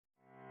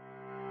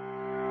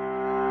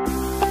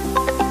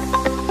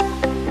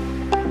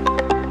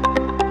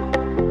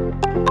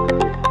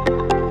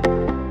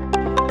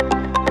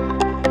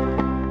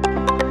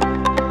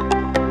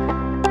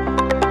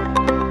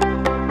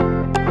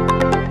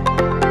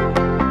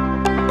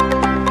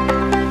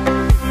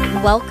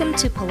Welcome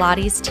to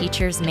Pilates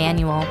Teacher's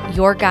Manual,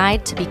 your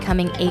guide to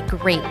becoming a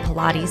great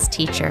Pilates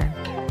teacher.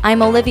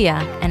 I'm Olivia,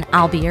 and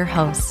I'll be your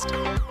host.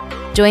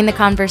 Join the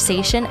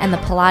conversation and the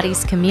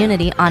Pilates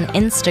community on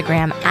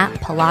Instagram at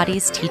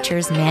Pilates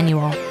Teacher's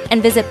Manual,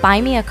 and visit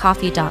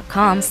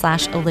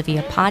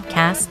buymeacoffee.com/Olivia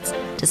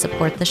Podcasts to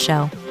support the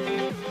show.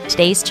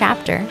 Today's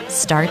chapter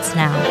starts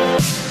now.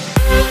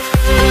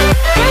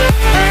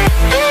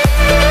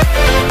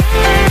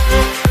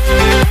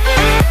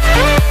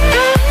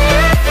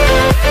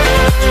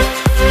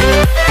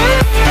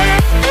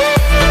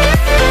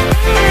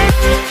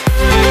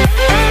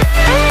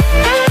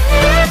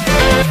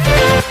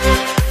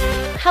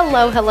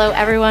 Hello,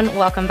 everyone.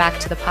 Welcome back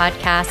to the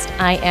podcast.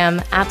 I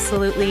am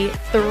absolutely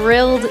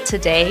thrilled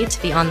today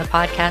to be on the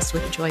podcast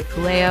with Joy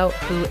Puleo,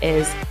 who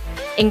is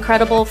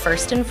incredible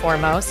first and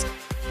foremost.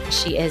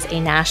 She is a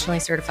nationally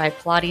certified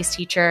Pilates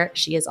teacher.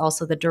 She is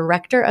also the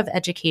director of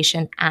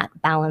education at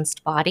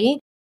Balanced Body,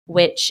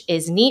 which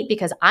is neat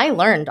because I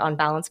learned on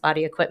Balanced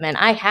Body equipment.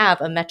 I have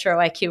a Metro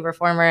IQ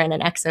reformer and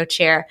an exo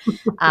chair,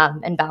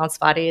 and Balanced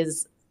Body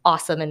is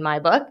awesome in my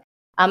book.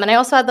 And I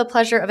also had the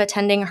pleasure of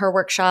attending her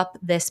workshop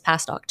this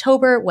past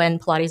October when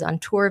Pilates on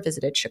Tour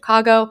visited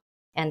Chicago,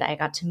 and I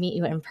got to meet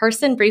you in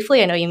person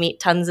briefly. I know you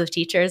meet tons of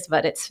teachers,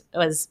 but it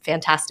was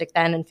fantastic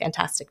then and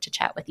fantastic to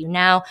chat with you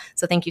now.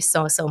 So thank you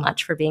so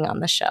much for being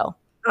on the show.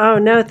 Oh,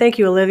 no, thank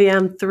you, Olivia.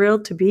 I'm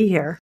thrilled to be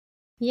here.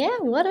 Yeah,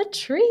 what a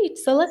treat.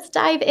 So let's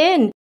dive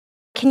in.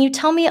 Can you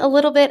tell me a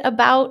little bit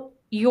about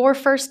your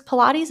first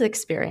Pilates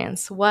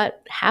experience?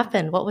 What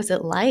happened? What was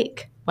it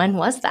like? When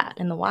was that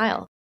in the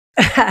wild?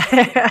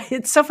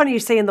 It's so funny you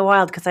say in the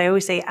wild because I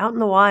always say out in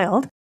the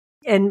wild.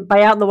 And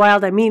by out in the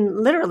wild, I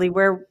mean literally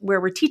where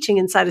we're teaching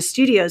inside of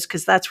studios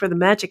because that's where the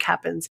magic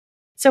happens.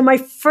 So my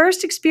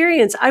first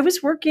experience, I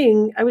was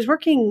working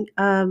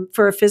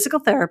for a physical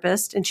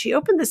therapist, and she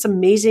opened this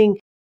amazing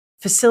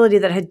facility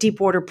that had deep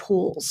water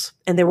pools,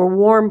 and there were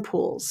warm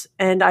pools.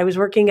 And I was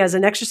working as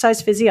an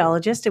exercise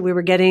physiologist, and we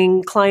were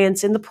getting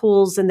clients in the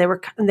pools, and they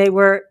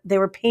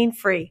were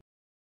pain-free.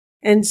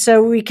 And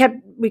so we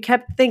kept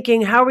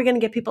thinking, how are we going to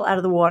get people out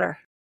of the water?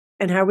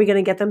 And how are we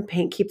going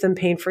to keep them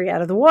pain-free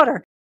out of the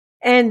water?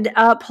 And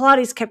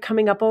Pilates kept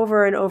coming up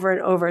over and over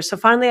and over. So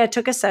finally I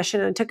took a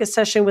session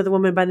with a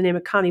woman by the name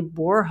of Connie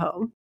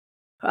Borholm,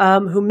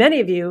 who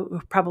many of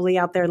you probably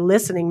out there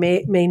listening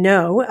may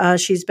know.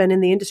 She's been in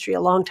the industry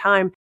a long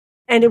time.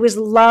 And it was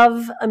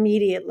love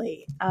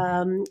immediately.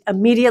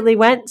 Immediately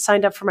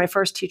signed up for my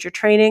first teacher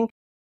training.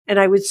 And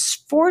I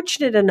was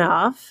fortunate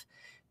enough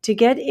to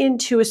get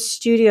into a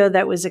studio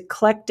that was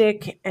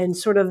eclectic and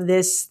sort of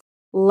this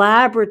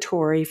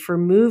laboratory for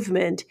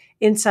movement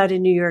inside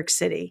of New York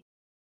City.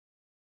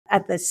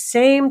 At the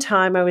same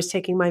time, I was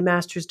taking my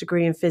master's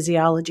degree in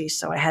physiology.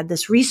 So I had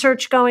this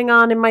research going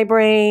on in my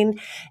brain,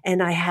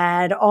 and I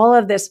had all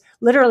of this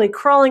literally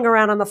crawling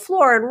around on the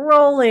floor and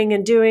rolling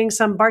and doing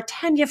some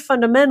Bartenia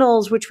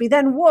fundamentals, which we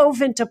then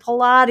wove into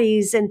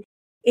Pilates and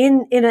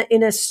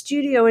in a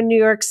studio in New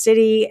York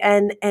City,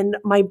 and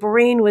my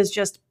brain was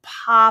just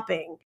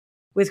popping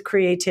with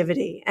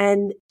creativity.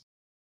 And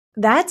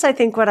that's, I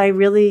think, what I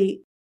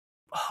really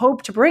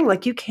hope to bring.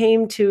 Like, you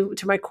came to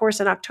my course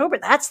in October.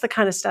 That's the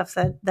kind of stuff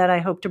that I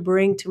hope to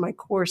bring to my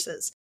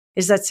courses,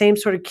 is that same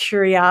sort of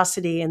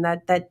curiosity and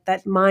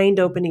that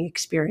mind-opening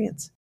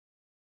experience.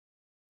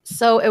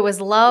 So it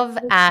was love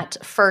at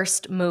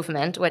first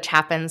movement, which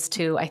happens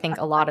to, I think,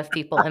 a lot of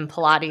people in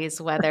Pilates,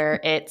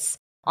 whether it's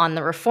on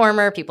the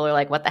reformer, people are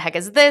like, what the heck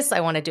is this?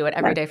 I want to do it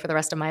every day for the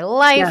rest of my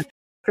life.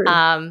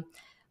 Yeah,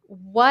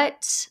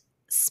 what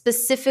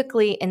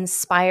specifically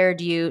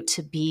inspired you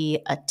to be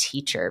a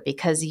teacher?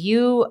 Because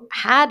you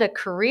had a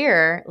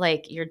career,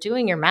 like you're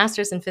doing your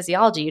master's in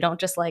physiology. You don't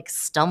just like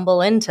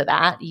stumble into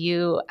that.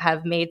 You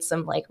have made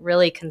some like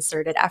really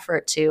concerted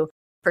effort to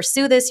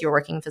pursue this. You're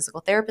working in a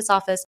physical therapist's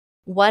office.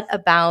 What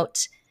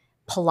about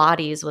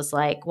Pilates was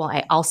like, well,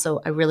 I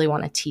really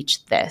want to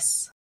teach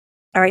this?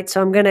 All right,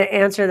 so I'm going to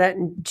answer that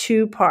in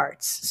two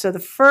parts. So the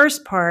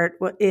first part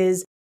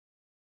is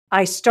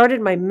I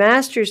started my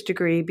master's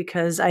degree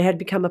because I had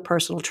become a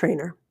personal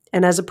trainer.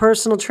 And as a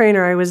personal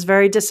trainer, I was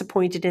very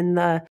disappointed in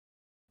the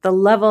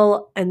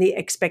level and the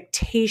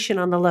expectation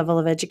on the level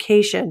of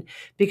education.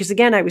 Because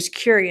again, I was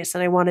curious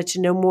and I wanted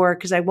to know more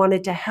because I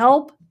wanted to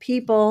help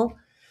people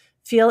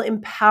feel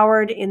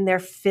empowered in their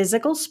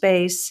physical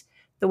space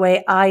the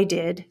way I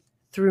did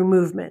through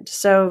movement.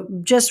 So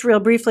just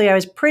real briefly, I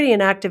was pretty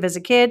inactive as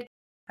a kid.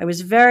 I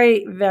was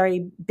very,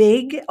 very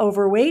big,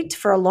 overweight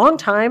for a long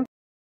time.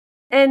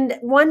 And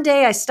one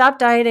day I stopped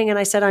dieting and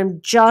I said,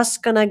 I'm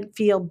just going to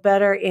feel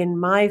better in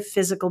my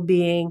physical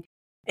being.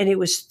 And it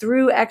was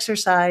through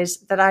exercise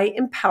that I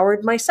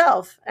empowered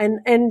myself.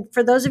 And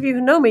for those of you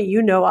who know me,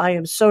 you know I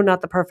am so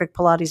not the perfect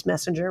Pilates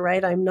messenger,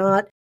 right? I'm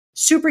not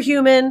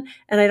superhuman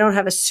and I don't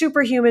have a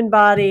superhuman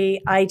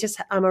body.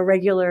 I'm a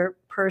regular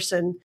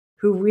person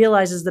who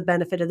realizes the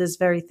benefit of this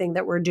very thing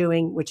that we're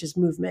doing, which is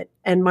movement.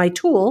 And my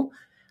tool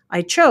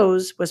I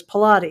chose was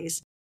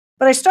Pilates.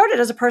 But I started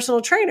as a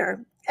personal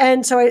trainer.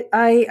 And so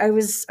I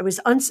was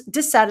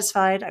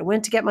dissatisfied. I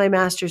went to get my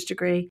master's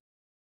degree.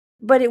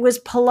 But it was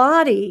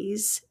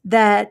Pilates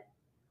that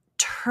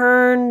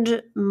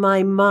turned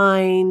my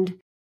mind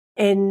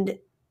and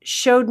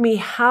showed me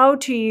how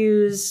to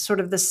use sort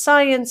of the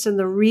science and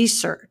the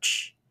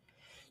research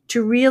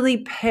to really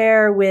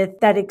pair with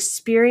that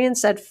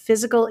experience, that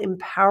physical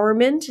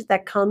empowerment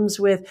that comes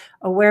with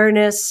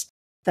awareness,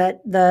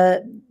 that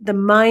the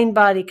mind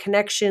body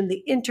connection,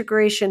 the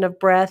integration of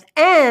breath,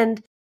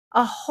 and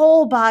a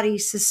whole body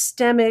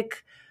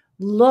systemic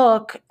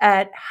look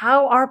at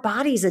how our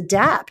bodies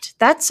adapt.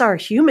 That's our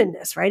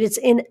humanness, right? It's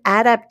in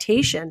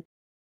adaptation.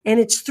 And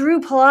it's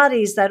through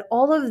Pilates that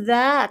all of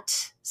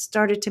that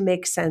started to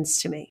make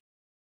sense to me.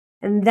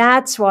 And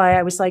that's why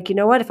I was like, you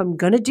know what? If I'm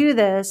going to do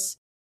this,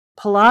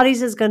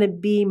 Pilates is going to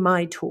be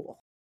my tool.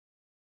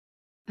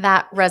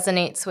 That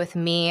resonates with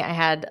me. I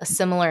had a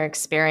similar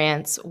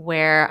experience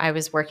where I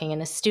was working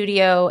in a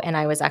studio and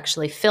I was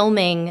actually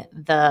filming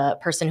the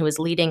person who was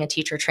leading a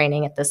teacher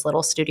training at this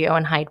little studio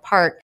in Hyde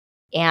Park.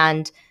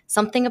 And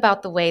something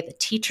about the way the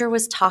teacher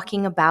was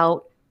talking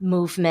about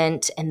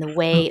movement and the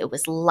way it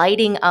was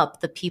lighting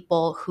up the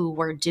people who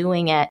were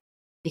doing it,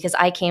 because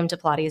I came to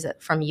Pilates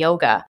from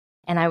yoga.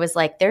 And I was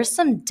like, there's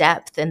some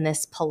depth in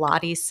this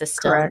Pilates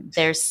system. Correct.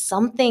 There's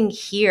something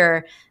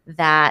here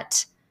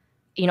that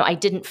I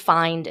didn't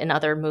find in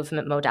other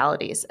movement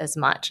modalities as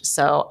much.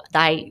 So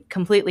I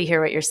completely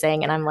hear what you're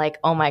saying. And I'm like,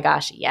 oh my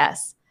gosh,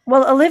 yes.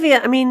 Well,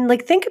 Olivia, I mean,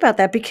 like, think about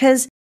that,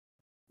 because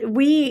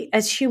we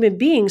as human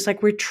beings,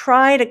 like, we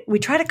try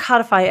to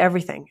codify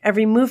everything,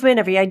 every movement,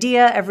 every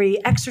idea,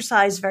 every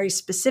exercise very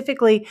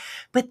specifically.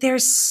 But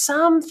there's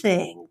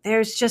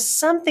just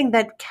something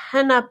that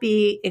cannot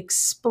be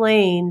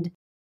explained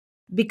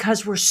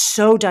because we're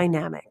so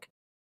dynamic.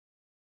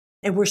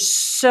 And we're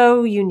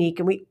so unique,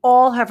 and we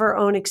all have our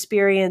own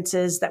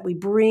experiences that we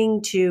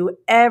bring to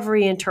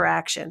every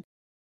interaction.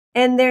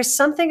 And there's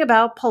something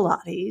about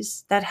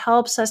Pilates that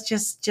helps us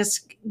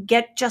just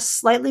get just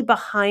slightly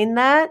behind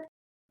that,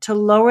 to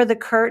lower the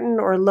curtain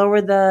or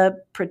lower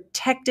the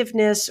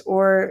protectiveness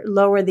or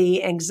lower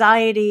the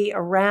anxiety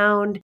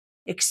around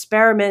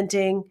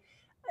experimenting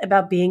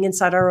about being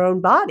inside our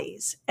own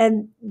bodies.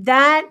 And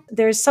that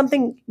there's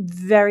something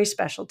very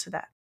special to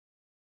that.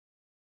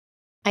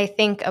 I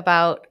think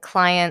about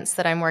clients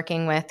that I'm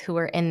working with who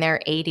are in their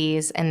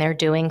 80s and they're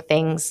doing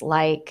things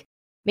like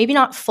maybe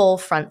not full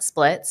front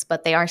splits,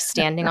 but they are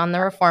standing on the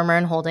reformer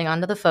and holding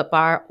onto the foot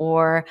bar.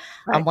 Or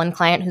Right. One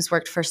client who's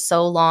worked for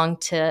so long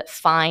to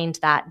find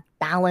that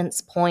balance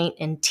point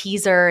in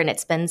teaser, and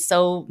it's been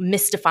so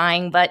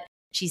mystifying, but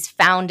she's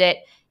found it,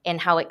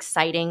 and how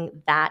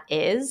exciting that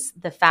is.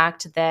 The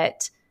fact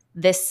that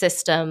this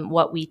system,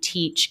 what we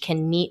teach,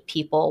 can meet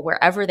people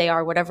wherever they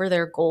are, whatever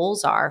their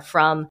goals are,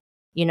 from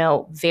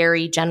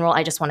very general,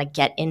 I just want to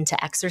get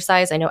into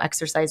exercise. I know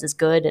exercise is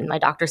good and my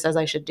doctor says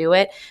I should do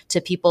it,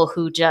 to people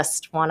who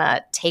just want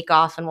to take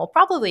off and will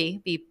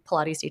probably be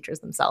Pilates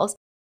teachers themselves.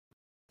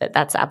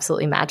 That's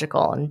absolutely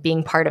magical. And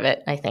being part of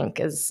it, I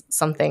think, is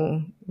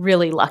something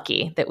really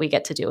lucky that we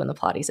get to do in the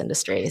Pilates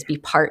industry, is be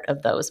part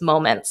of those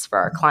moments for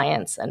our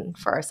clients and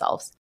for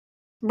ourselves.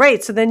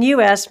 Right. So then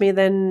you asked me,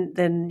 then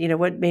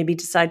what made me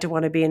decide to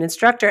want to be an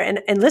instructor?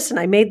 And listen,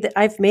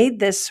 I've made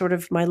this sort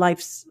of my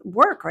life's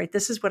work, right?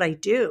 This is what I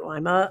do.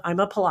 I'm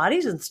a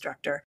Pilates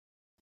instructor.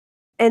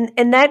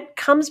 And that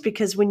comes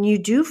because when you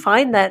do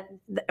find that,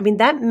 I mean,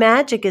 that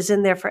magic is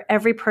in there for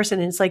every person.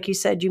 And it's like you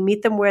said, you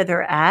meet them where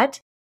they're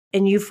at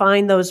and you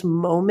find those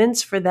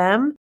moments for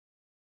them.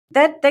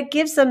 That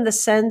gives them the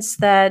sense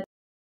that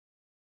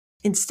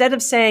instead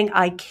of saying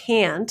I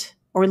can't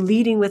or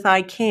leading with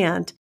I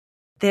can't,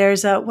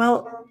 there's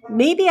well,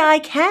 maybe I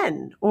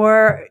can,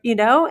 or,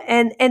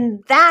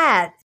 and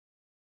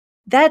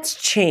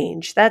that's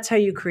change. That's how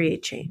you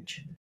create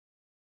change.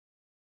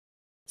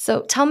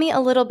 So tell me a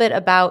little bit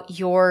about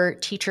your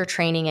teacher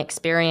training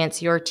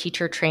experience, your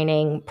teacher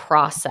training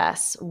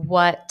process.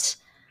 What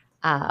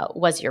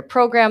was your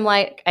program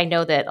like? I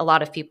know that a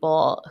lot of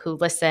people who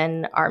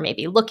listen are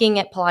maybe looking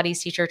at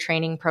Pilates teacher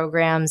training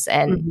programs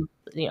and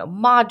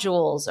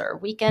modules or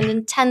weekend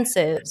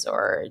intensives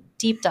or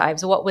deep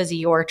dives. What was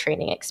your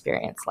training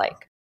experience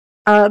like?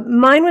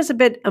 Mine was a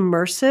bit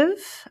immersive.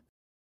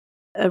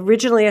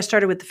 Originally, I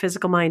started with the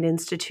Physical Mind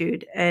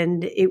Institute,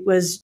 and it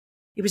was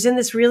in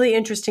this really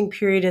interesting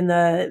period in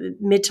the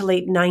mid to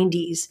late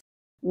 90s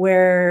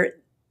where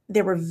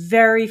there were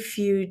very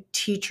few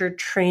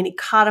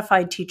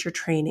codified teacher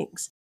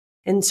trainings.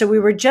 And so we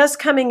were just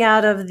coming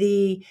out of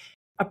the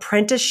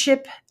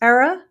apprenticeship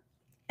era,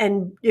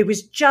 and it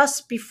was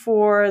just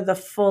before the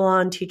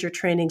full-on teacher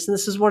trainings. And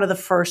this was one of the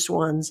first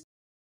ones.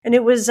 And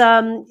it was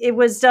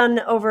done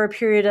over a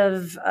period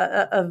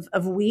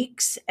of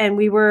weeks, and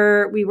we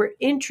were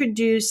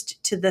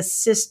introduced to the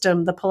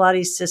system, the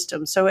Pilates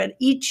system. So at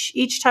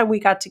each time we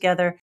got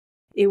together,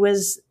 it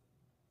was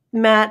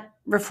mat,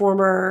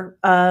 reformer,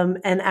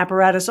 and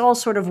apparatus all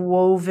sort of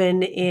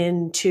woven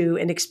into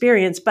an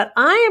experience. But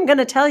I am going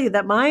to tell you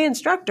that my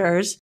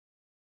instructors,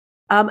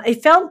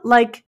 it felt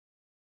like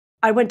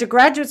I went to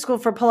graduate school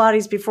for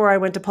Pilates before I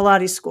went to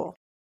Pilates school.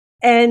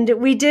 And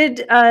we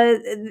did,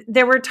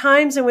 there were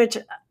times in which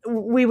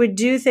we would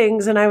do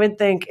things and I would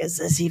think, is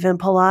this even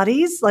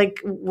Pilates? Like,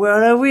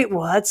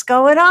 what's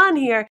going on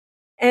here?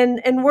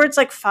 And words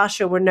like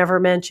fascia were never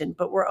mentioned,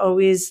 but were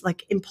always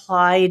like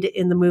implied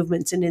in the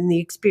movements and in the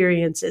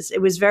experiences.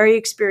 It was very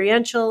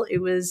experiential. It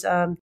was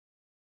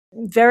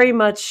very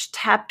much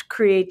tapped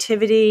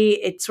creativity.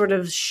 It sort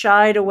of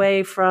shied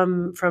away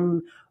from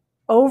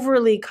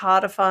overly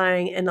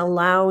codifying and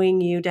allowing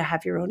you to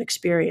have your own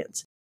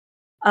experience.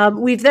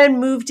 We've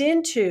then moved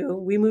into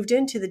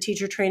the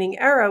teacher training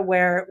era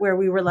where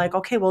we were like,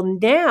 okay, well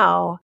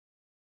now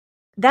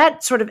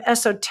that sort of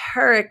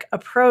esoteric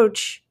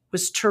approach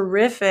was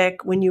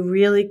terrific when you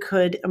really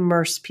could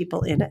immerse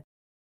people in it.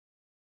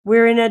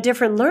 We're in a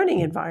different learning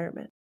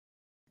environment.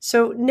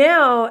 So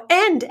now,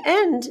 and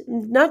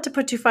not to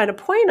put too fine a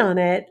point on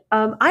it,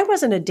 I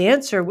wasn't a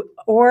dancer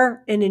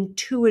or an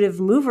intuitive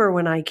mover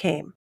when I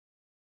came.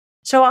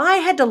 So I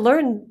had to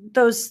learn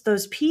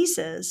those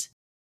pieces.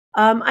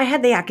 I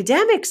had the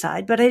academic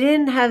side, but I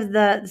didn't have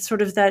the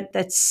sort of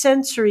that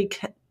sensory,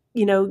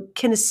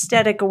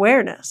 kinesthetic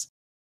awareness.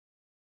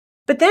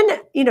 But then,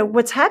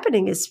 what's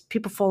happening is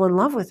people fall in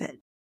love with it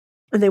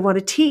and they want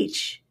to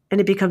teach, and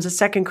it becomes a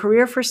second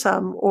career for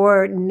some.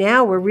 Or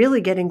now we're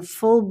really getting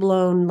full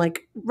blown,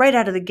 like right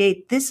out of the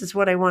gate, this is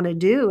what I want to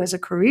do as a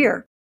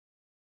career.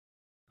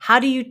 How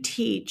do you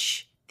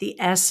teach the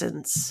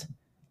essence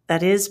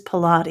that is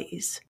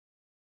Pilates?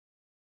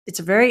 It's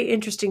a very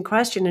interesting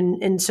question.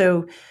 And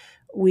so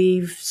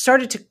we've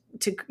started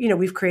to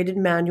we've created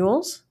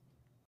manuals,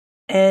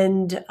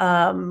 and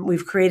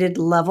we've created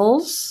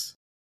levels,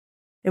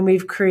 and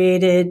we've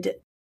created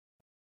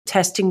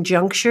testing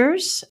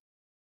junctures.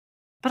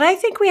 But I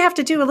think we have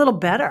to do a little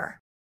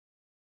better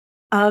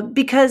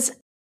because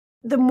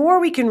the more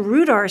we can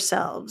root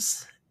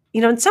ourselves,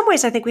 in some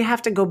ways, I think we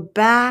have to go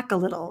back a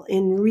little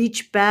and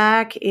reach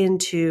back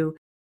into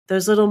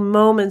those little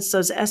moments,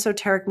 those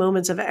esoteric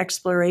moments of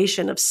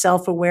exploration, of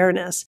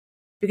self-awareness.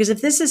 Because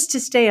if this is to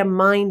stay a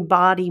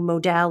mind-body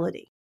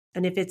modality,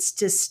 and if it's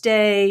to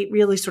stay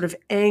really sort of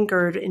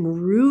anchored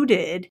and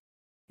rooted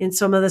in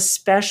some of the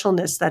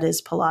specialness that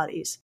is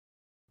Pilates,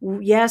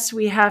 yes,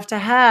 we have to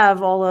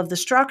have all of the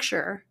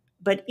structure,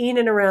 but in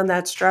and around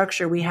that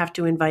structure, we have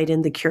to invite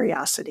in the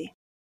curiosity.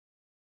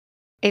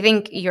 I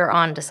think you're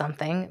on to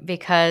something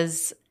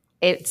because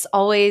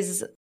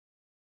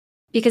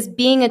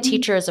being a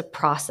teacher is a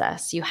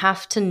process. You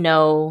have to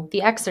know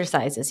the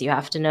exercises. You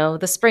have to know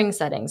the spring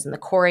settings and the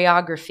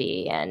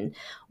choreography and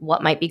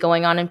what might be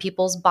going on in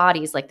people's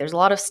bodies. Like there's a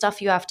lot of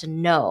stuff you have to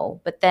know.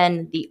 But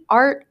then the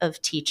art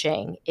of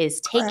teaching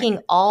is taking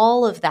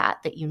all of that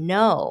you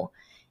know,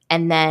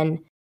 and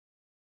then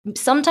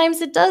sometimes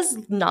it does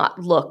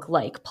not look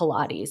like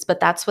Pilates, but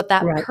that's what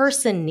that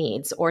person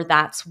needs, or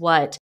that's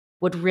what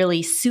would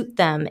really suit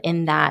them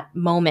in that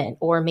moment.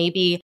 Or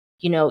maybe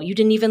you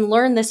didn't even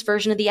learn this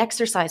version of the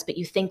exercise, but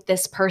you think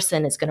this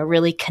person is going to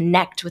really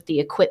connect with the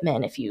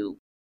equipment if you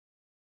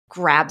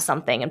grab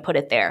something and put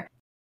it there.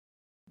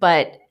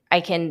 But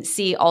I can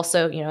see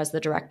also, as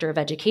the director of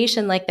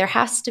education, like there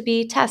has to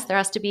be tests, there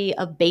has to be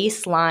a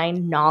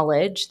baseline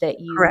knowledge that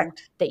you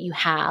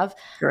have.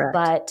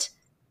 Correct.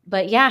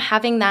 But yeah,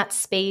 having that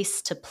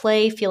space to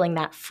play, feeling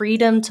that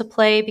freedom to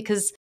play,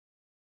 because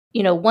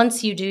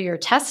once you do your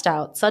test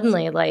out,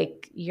 suddenly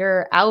like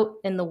you're out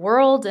in the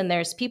world and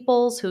there's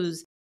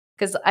because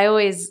I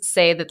always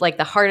say that like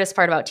the hardest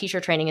part about teacher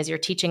training is you're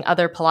teaching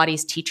other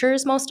Pilates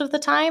teachers most of the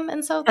time.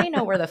 And so they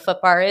know where the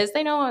foot bar is.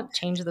 They know how to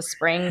change the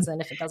springs. And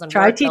if it doesn't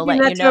work, they'll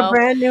let you know.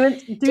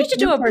 Teach it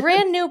to a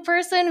brand new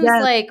person who's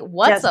like,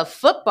 what's a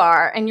foot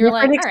bar? And you're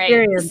like, all right.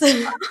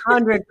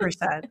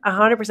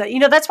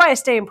 100%. That's why I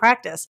stay in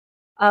practice.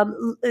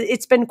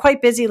 It's been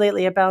quite busy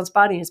lately at Balanced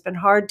Body. It's been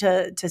hard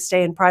to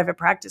stay in private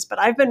practice, but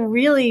I've been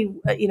really,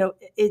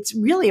 it's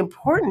really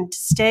important to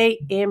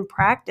stay in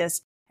practice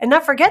and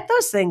not forget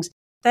those things.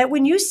 That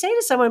when you say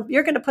to someone,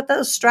 you're going to put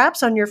those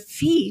straps on your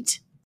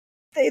feet,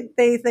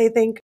 they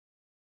think,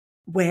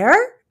 where?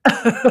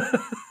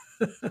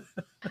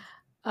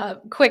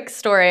 Quick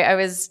story. I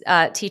was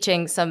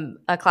teaching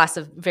a class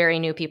of very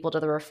new people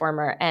to the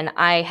reformer, and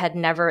I had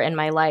never in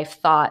my life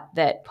thought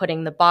that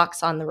putting the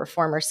box on the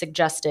reformer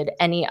suggested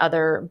any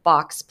other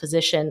box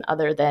position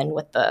other than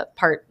with the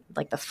part,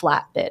 like the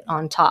flat bit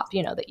on top,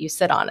 that you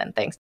sit on and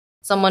things.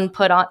 Someone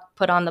put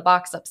on the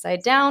box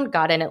upside down,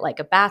 got in it like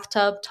a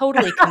bathtub,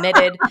 totally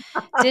committed,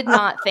 did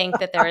not think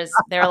that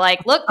they're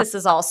like, look, this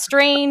is all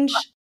strange.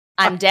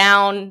 I'm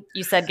down.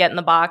 You said get in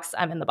the box.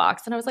 I'm in the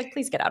box. And I was like,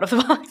 please get out of the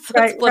box.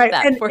 Let's flip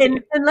that for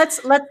you. And let's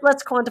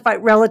quantify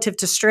relative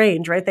to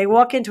strange, right? They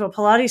walk into a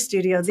Pilates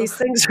studio. These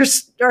things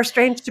are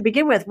strange to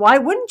begin with. Why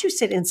wouldn't you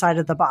sit inside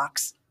of the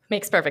box?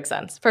 Makes perfect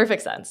sense.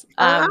 Perfect sense.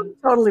 I'm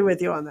totally with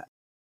you on that.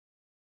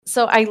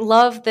 So I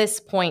love this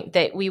point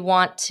that we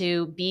want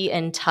to be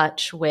in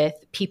touch with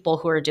people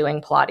who are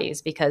doing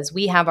Pilates, because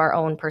we have our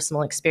own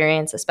personal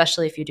experience,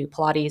 especially if you do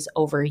Pilates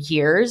over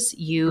years.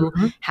 You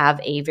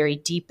have a very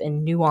deep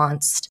and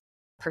nuanced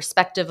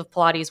perspective of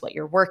Pilates, what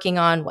you're working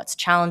on, what's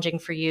challenging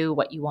for you,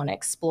 what you want to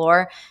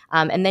explore.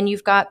 And then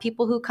you've got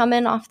people who come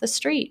in off the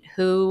street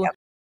who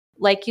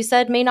like you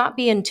said, may not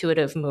be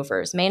intuitive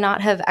movers, may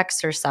not have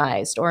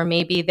exercised, or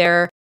maybe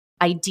their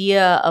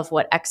idea of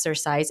what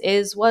exercise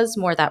is was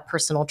more that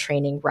personal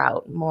training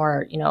route,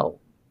 more,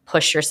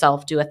 push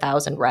yourself, do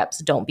 1,000 reps,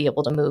 don't be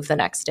able to move the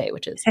next day,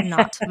 which is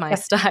not my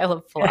style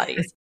of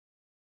Pilates.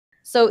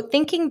 So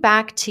thinking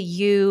back to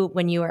you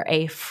when you were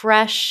a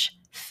fresh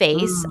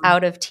face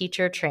out of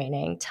teacher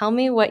training, tell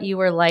me what you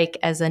were like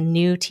as a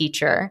new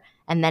teacher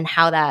and then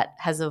how that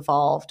has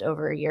evolved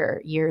over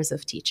your years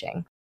of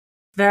teaching.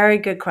 Very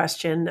good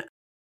question.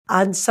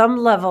 On some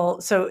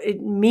level,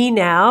 me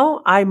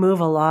now, I move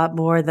a lot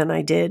more than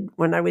I did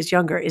when I was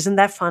younger. Isn't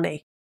that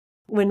funny?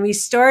 When we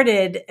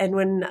started and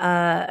when,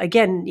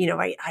 again,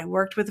 I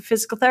worked with a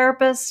physical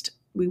therapist.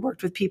 We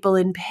worked with people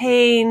in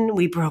pain.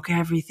 We broke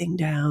everything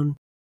down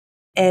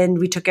and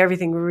we took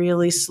everything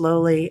really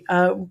slowly.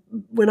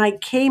 When I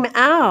came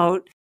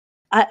out,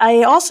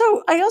 I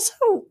also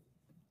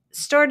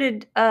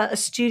started a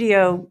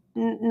studio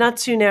not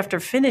soon after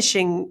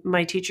finishing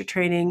my teacher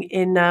training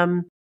in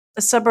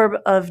a suburb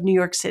of New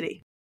York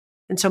City.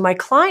 And so my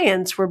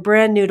clients were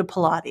brand new to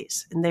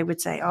Pilates and they would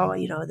say, oh,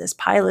 this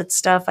pilot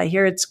stuff, I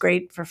hear it's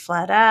great for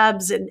flat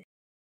abs. And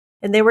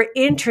they were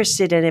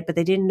interested in it, but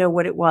they didn't know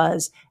what it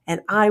was.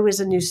 And I was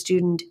a new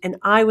student and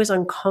I was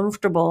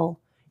uncomfortable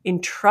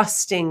in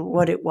trusting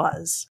what it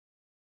was.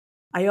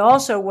 I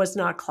also was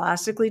not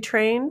classically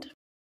trained.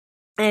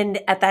 And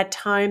at that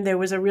time, there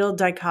was a real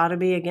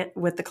dichotomy again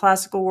with the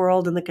classical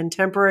world and the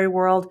contemporary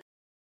world.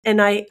 And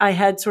I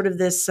had sort of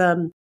this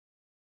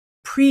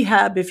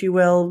prehab, if you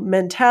will,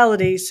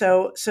 mentality.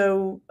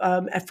 So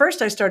at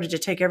first I started to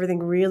take everything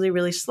really,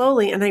 really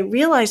slowly. And I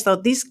realized, though,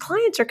 these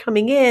clients are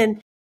coming in,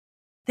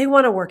 they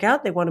want to work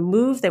out, they want to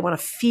move, they want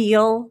to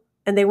feel,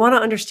 and they want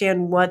to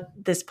understand what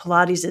this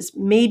Pilates is.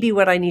 Maybe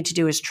what I need to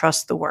do is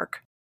trust the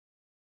work.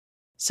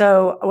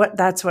 So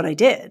that's what I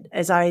did,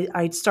 is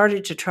I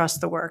started to trust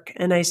the work,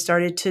 and I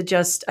started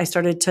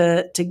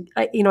to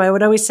I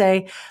would always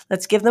say,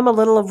 let's give them a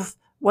little of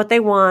what they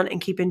want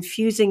and keep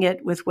infusing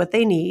it with what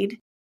they need.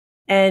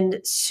 And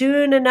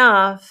soon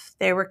enough,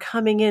 they were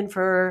coming in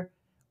for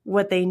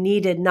what they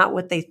needed, not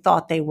what they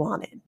thought they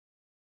wanted.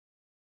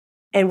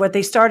 And what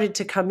they started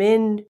to come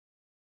in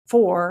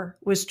for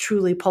was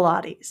truly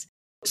Pilates.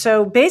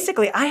 So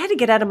basically, I had to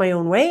get out of my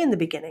own way in the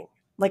beginning.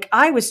 Like,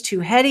 I was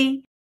too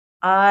heady.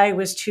 I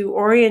was too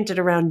oriented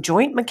around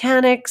joint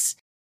mechanics.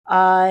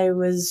 I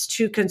was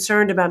too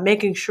concerned about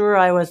making sure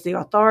I was the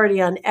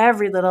authority on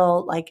every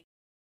little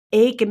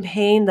ache and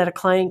pain that a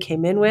client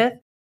came in with.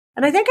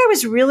 And I think I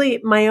was really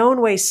my own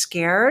way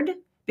scared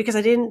because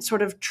I didn't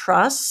sort of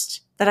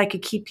trust that I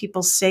could keep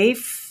people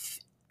safe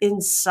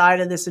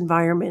inside of this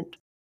environment.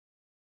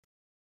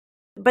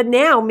 But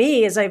now,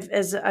 me, as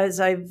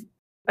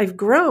I've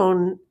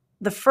grown,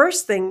 the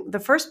first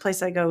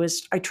place I go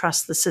is I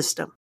trust the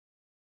system.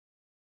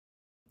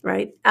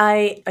 Right?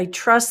 I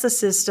trust the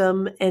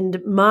system,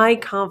 and my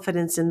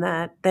confidence in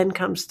that then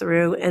comes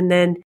through, and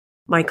then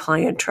my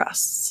client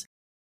trusts.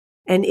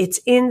 And it's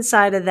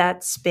inside of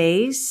that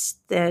space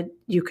that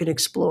you can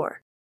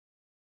explore.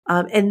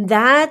 And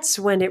that's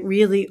when it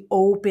really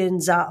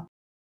opens up.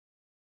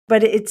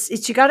 But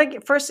it's you got to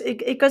get first,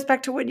 it goes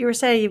back to what you were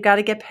saying. You've got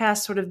to get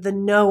past sort of the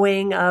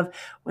knowing of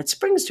what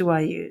springs do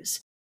I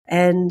use?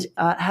 And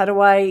how do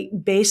I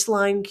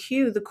baseline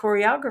cue the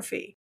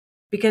choreography?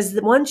 Because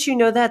once you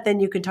know that, then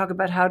you can talk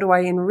about how do I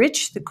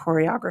enrich the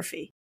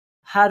choreography?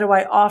 How do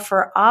I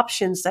offer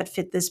options that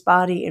fit this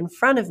body in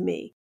front of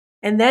me?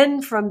 And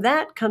then from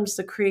that comes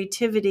the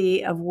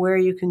creativity of where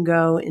you can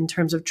go in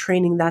terms of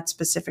training that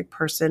specific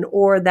person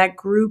or that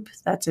group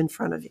that's in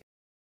front of you.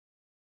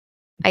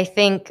 I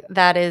think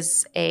that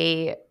is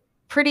a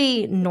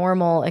pretty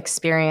normal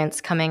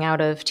experience coming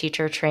out of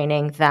teacher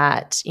training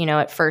that,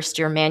 at first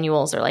your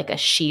manuals are like a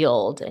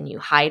shield and you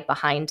hide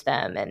behind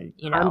them. And,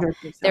 100%.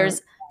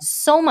 There's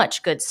so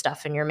much good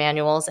stuff in your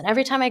manuals. And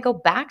every time I go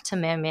back to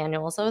my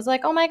manuals, I was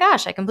like, oh my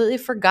gosh, I completely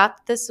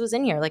forgot this was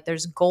in here. Like,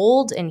 there's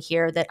gold in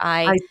here that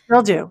I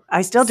still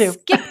do.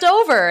 Skipped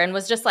over and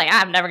was just like,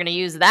 I'm never going to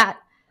use that.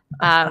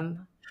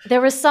 There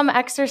was some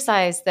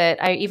exercise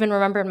that I even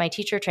remember in my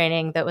teacher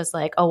training that was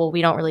like, oh, well,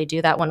 we don't really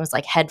do that one. Was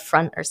like head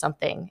front or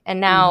something. And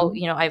now,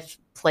 I've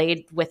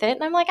played with it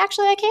and I'm like,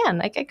 actually, I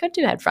can. I could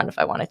do head front if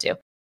I wanted to.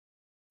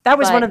 That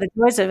was one of the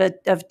joys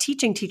of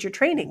teaching teacher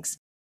trainings.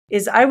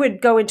 Is I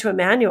would go into a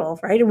manual,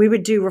 right? And we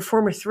would do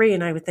Reformer 3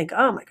 and I would think,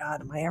 oh my God,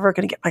 am I ever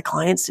going to get my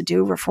clients to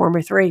do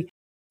Reformer 3?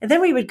 And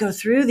then we would go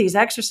through these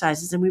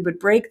exercises and we would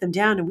break them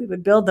down and we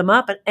would build them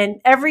up.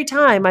 And every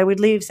time I would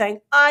leave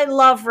saying, I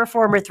love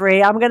Reformer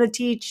 3. I'm going to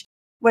teach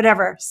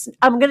whatever.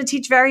 I'm going to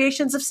teach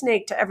variations of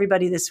snake to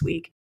everybody this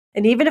week.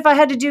 And even if I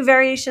had to do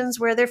variations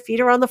where their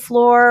feet are on the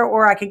floor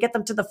or I could get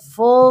them to the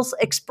full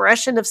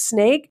expression of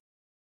snake,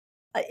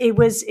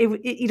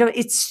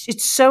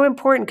 it's so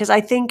important because I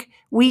think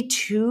we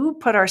too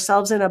put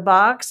ourselves in a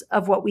box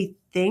of what we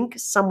think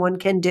someone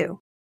can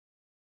do.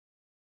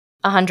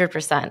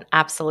 100%.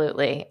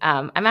 Absolutely.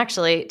 I'm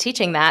actually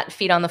teaching that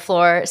feet on the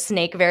floor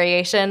snake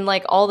variation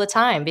all the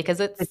time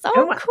because it's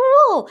so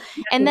cool.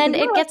 And then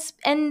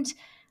and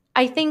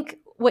I think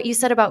what you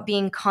said about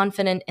being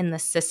confident in the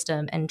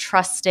system and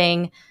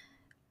trusting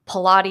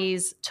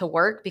Pilates to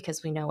work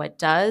because we know it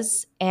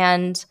does.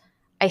 And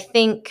I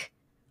think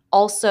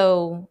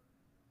also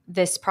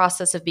this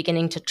process of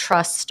beginning to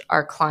trust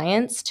our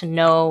clients to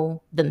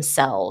know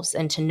themselves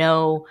and to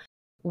know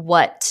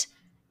what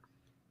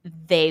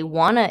they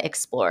want to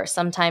explore.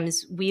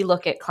 Sometimes we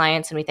look at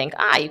clients and we think,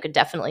 you could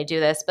definitely do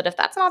this. But if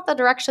that's not the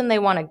direction they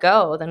want to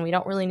go, then we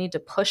don't really need to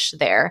push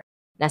there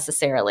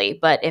necessarily.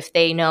 But if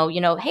they know,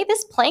 hey,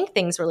 this plank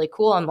thing's really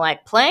cool. I'm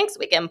like, planks?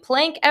 We can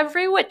plank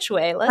every which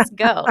way. Let's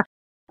go.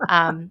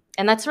 And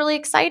that's really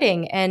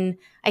exciting. And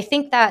I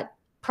think that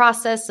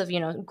process of,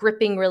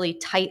 gripping really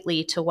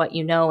tightly to what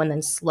you know and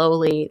then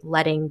slowly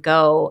letting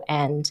go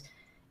and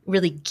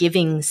really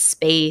giving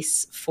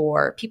space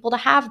for people to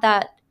have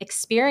that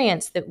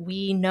experience that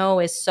we know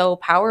is so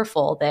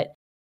powerful that,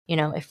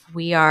 if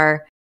we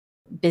are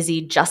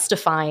busy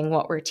justifying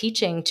what we're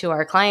teaching to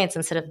our clients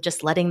instead of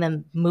just letting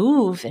them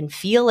move and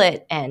feel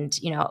it and,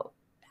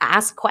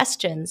 ask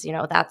questions,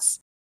 that's,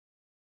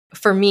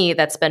 for me,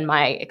 that's been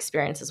my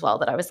experience as well,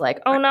 that I was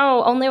like, oh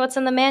no, only what's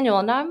in the manual.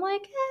 And now I'm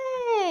like,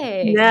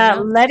 hey. Yeah,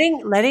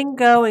 letting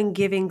go and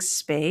giving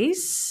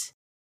space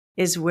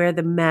is where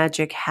the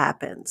magic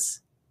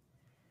happens.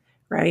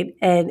 Right.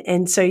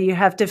 And so you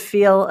have to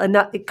feel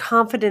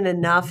confident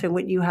enough in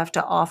what you have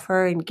to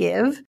offer and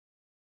give.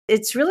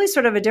 It's really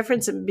sort of a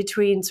difference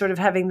between sort of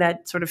having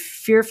that sort of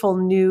fearful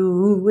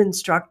new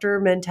instructor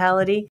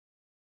mentality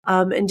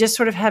and just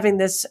sort of having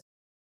this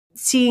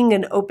seeing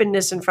an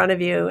openness in front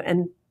of you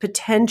and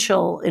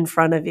potential in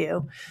front of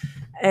you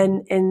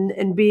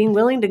and being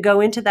willing to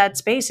go into that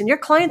space. And your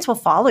clients will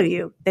follow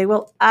you. They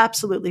will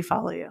absolutely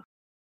follow you.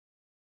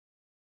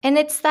 And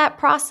it's that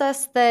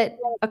process that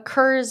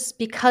occurs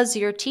because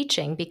you're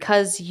teaching,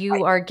 because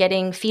you are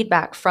getting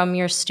feedback from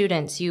your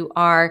students. You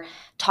are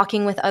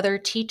talking with other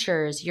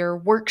teachers. You're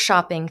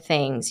workshopping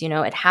things.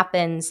 It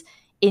happens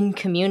in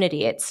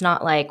community. It's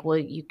not like, well,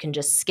 you can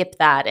just skip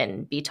that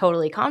and be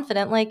totally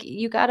confident. Like,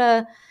 you got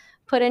to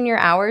put in your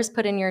hours,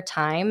 put in your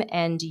time,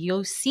 and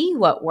you'll see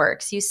what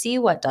works. You see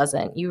what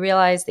doesn't. You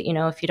realize that,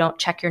 if you don't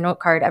check your note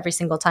card every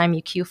single time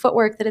you cue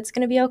footwork, that it's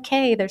going to be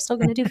okay. They're still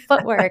going to do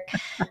footwork.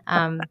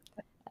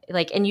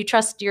 And you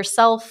trust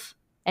yourself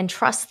and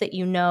trust that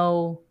you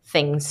know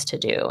things to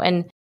do.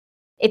 And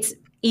it's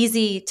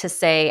easy to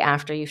say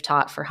after you've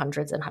taught for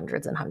hundreds and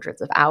hundreds and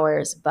hundreds of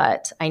hours,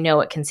 but I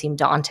know it can seem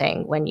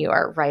daunting when you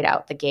are right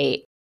out the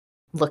gate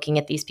looking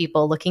at these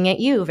people, looking at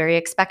you very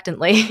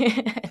expectantly.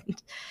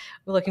 And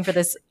we're looking for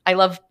this, I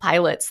love this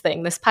pilots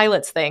thing that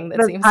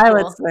seems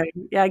cool.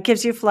 Thing. Yeah, it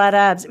gives you flat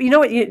abs. You know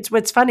what?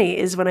 What's funny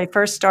is when I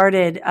first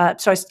started,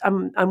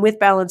 I'm with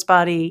Balanced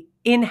Body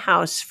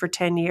in-house for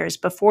 10 years.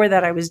 Before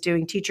that, I was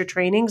doing teacher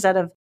trainings out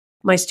of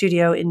my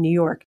studio in New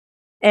York.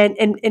 And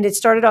it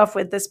started off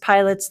with this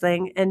pilots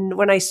thing. And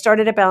when I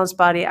started at Balanced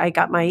Body, I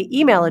got my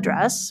email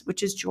address,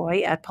 which is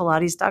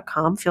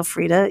joy@pilates.com. Feel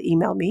free to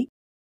email me.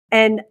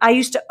 And I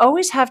used to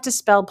always have to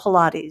spell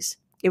Pilates.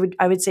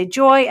 I would say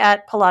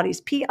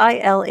joy@Pilates,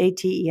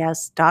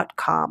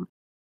 Pilates.com.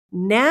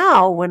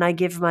 Now, when I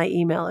give my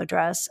email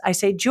address, I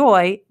say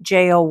joy,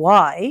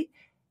 JOY,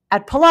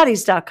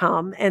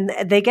 @Pilates.com, and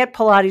they get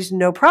Pilates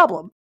no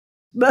problem.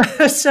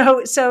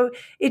 So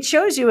it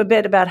shows you a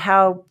bit about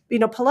how,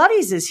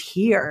 Pilates is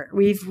here.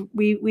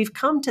 We've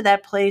come to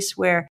that place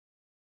where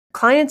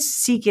clients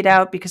seek it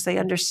out because they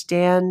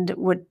understand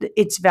what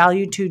its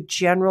value to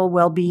general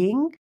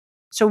well-being.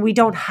 So we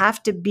don't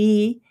have to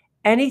be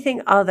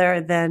anything other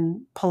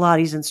than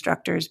Pilates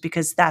instructors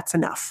because that's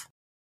enough.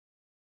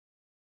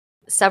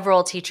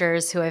 Several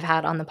teachers who I've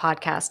had on the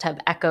podcast have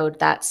echoed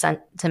that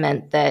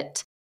sentiment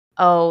that,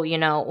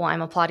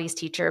 I'm a Pilates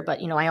teacher,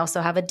 but, I also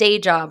have a day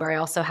job, or I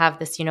also have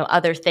this,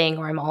 other thing,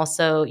 or I'm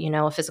also,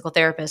 a physical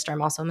therapist, or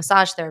I'm also a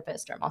massage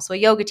therapist, or I'm also a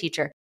yoga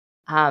teacher.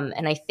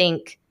 And I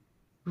think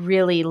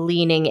really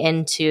leaning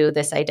into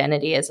this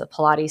identity as a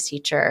Pilates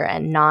teacher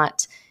and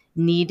not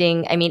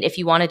needing, if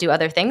you want to do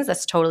other things,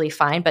 that's totally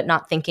fine, but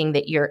not thinking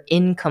that you're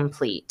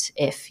incomplete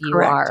if you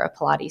Correct. are a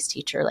Pilates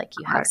teacher. Like,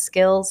 you have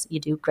skills, you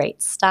do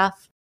great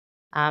stuff.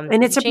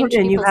 And it's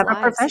you have a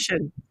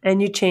profession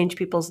and you change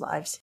people's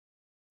lives.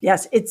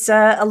 Yes, it's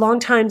a long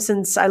time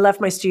since I left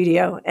my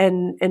studio,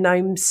 and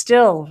I'm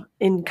still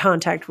in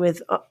contact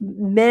with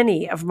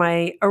many of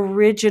my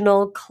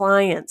original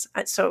clients.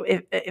 So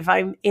if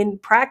I'm in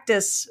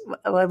practice,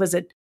 what was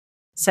it,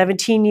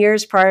 17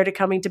 years prior to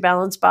coming to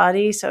Balanced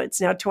Body, so it's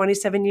now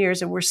 27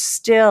 years, and we're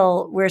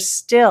still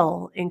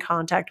in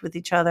contact with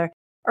each other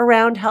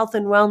around health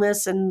and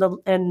wellness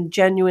and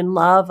genuine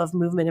love of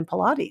movement and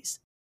Pilates.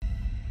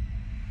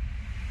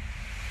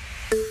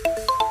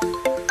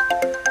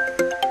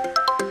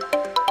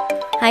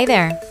 Hi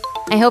there.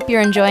 I hope you're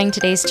enjoying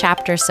today's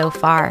chapter so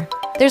far.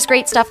 There's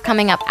great stuff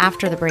coming up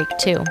after the break,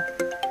 too.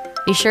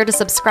 Be sure to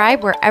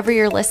subscribe wherever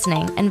you're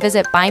listening and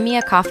visit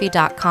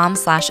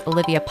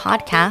buymeacoffee.com/Olivia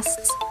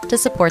Podcasts to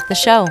support the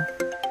show.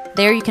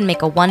 There you can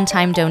make a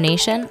one-time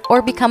donation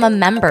or become a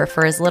member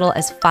for as little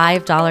as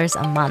 $5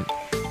 a month.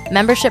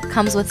 Membership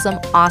comes with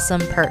some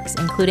awesome perks,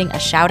 including a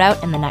shout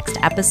out in the next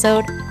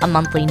episode, a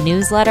monthly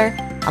newsletter,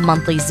 a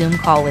monthly Zoom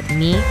call with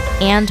me,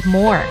 and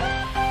more.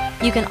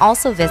 You can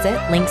also visit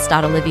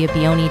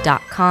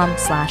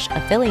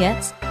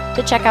links.oliviabioni.com/affiliates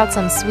to check out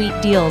some sweet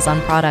deals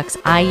on products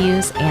I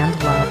use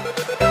and love.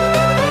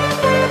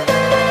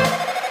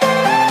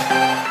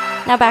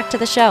 Now back to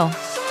the show.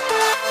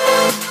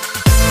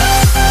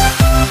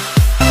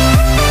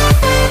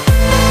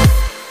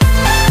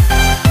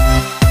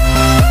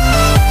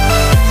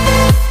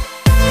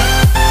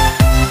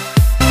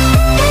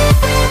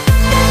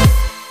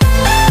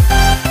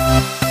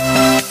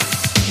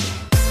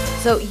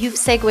 So you've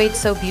segued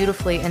so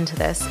beautifully into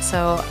this.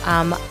 So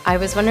I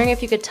was wondering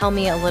if you could tell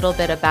me a little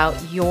bit about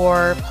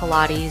your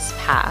Pilates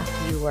path.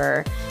 You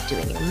were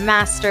doing your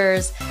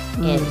master's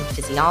in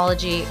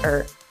physiology,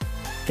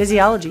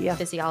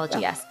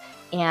 yes.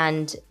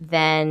 And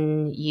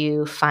then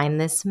you find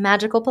this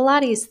magical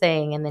Pilates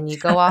thing, and then you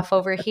go off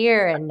over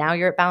here, and now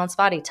you're at Balanced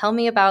Body. Tell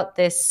me about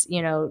this,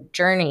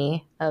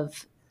 journey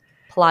of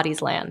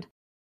Pilates land.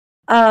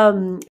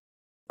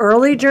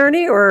 Early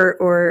journey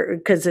or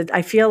because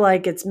I feel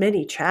like it's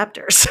many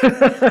chapters.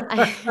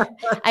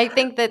 I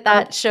think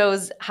that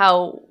shows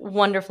how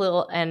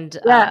wonderful and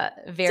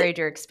varied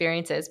your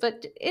experience is,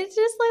 but it's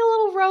just like a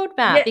little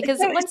roadmap because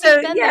once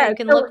you've been there, you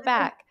can look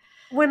back.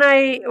 When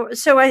we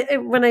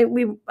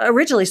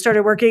originally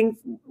started working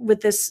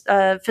with this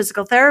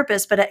physical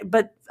therapist,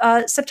 but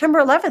September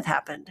 11th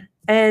happened,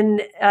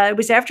 and it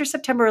was after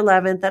September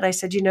 11th that I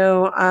said,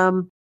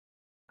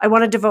 I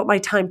want to devote my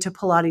time to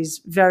Pilates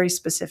very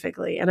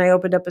specifically. And I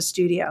opened up a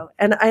studio.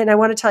 And I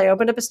want to tell you, I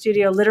opened up a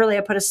studio. Literally,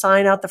 I put a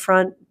sign out the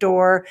front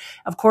door.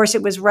 Of course,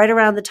 it was right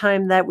around the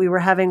time that we were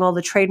having all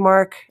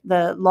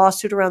the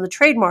lawsuit around the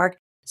trademark.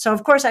 So,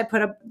 of course, I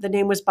put up, the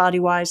name was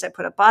Bodywise. I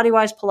put up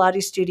Bodywise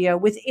Pilates Studio.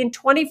 Within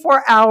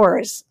 24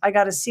 hours, I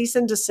got a cease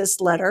and desist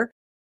letter.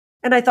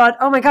 And I thought,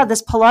 oh my God,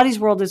 this Pilates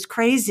world is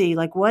crazy.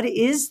 Like, what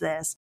is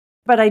this?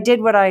 But I did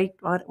what I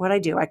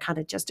do. I kind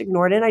of just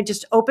ignored it. I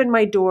just opened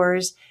my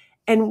doors.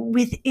 And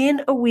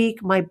within a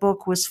week, my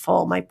book was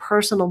full. My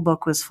personal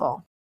book was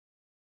full.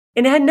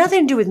 And it had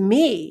nothing to do with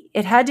me.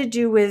 It had to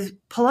do with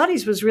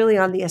Pilates was really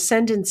on the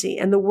ascendancy.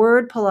 And the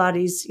word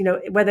Pilates,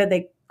 whether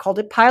they called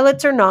it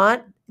pilots or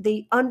not,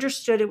 they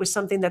understood it was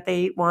something that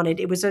they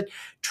wanted. It was a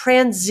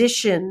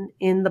transition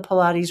in the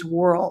Pilates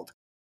world.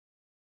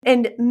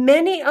 And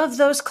many of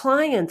those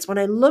clients, when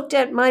I looked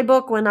at my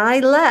book when I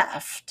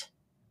left,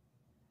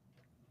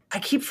 I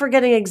keep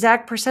forgetting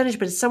exact percentage,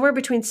 but it's somewhere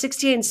between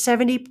 68 and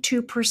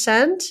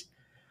 72%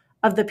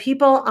 of the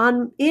people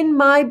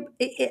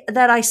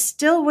that I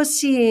still was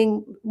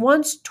seeing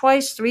once,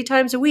 twice, 3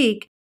 times a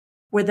week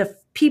were the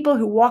people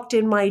who walked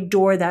in my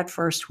door that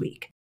first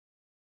week.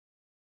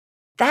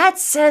 That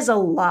says a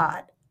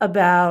lot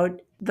about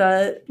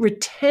the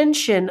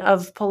retention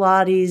of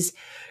Pilates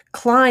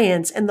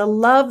clients and the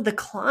love the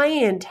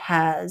client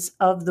has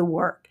of the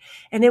work.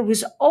 And it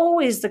was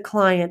always the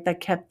client that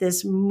kept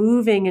this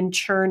moving and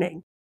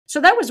churning. So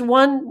that was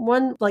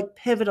one like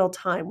pivotal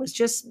time, was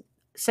just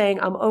saying,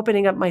 I'm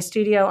opening up my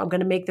studio. I'm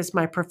going to make this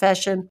my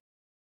profession.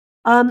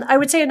 I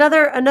would say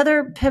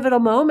another pivotal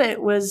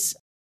moment was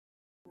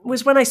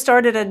when I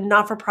started a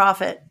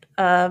not-for-profit.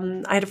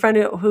 I had a friend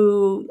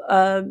who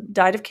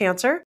died of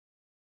cancer.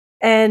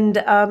 And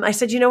I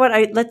said, you know what?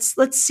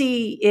 Let's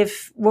see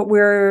if what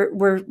we're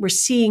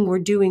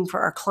doing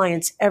for our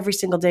clients every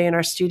single day in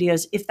our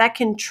studios, if that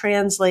can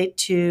translate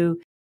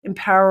to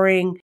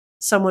empowering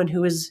someone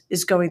who is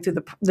going through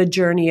the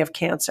journey of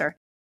cancer.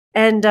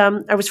 And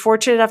I was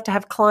fortunate enough to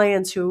have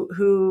clients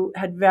who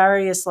had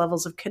various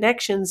levels of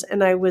connections,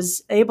 and I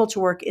was able to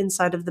work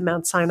inside of the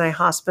Mount Sinai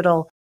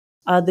Hospital,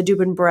 the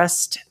Dubin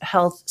Breast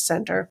Health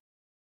Center.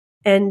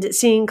 And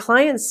seeing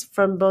clients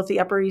from both the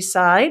Upper East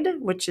Side,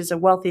 which is a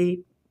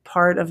wealthy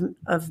part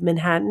of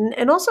Manhattan,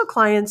 and also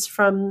clients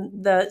from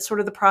the sort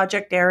of the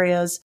project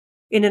areas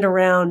in and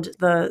around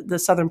the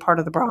southern part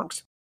of the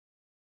Bronx.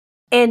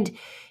 And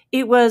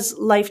it was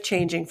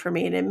life-changing for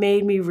me. And it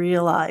made me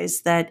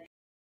realize that,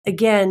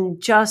 again,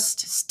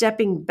 just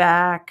stepping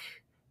back,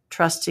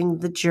 trusting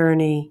the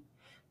journey,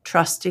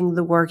 trusting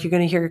the work, you're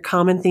going to hear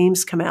common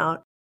themes come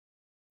out,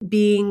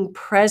 being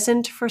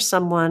present for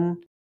someone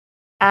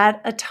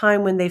at a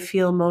time when they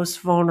feel most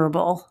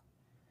vulnerable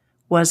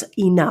was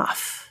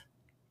enough.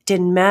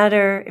 Didn't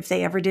matter if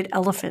they ever did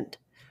elephant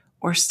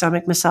or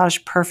stomach massage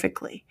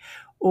perfectly,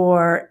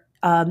 or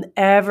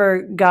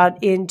ever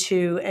got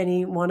into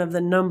any one of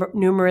the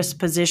numerous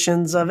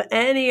positions of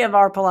any of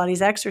our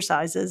Pilates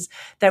exercises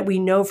that we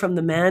know from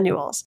the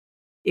manuals.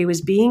 It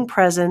was being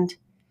present,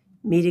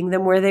 meeting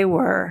them where they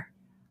were,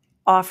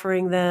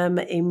 offering them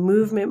a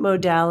movement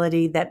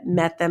modality that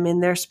met them in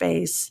their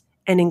space,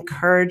 and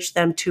encourage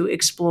them to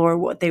explore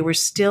what they were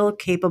still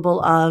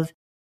capable of,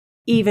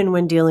 even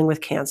when dealing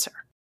with cancer.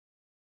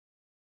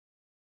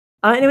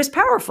 And it was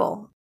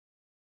powerful.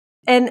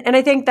 And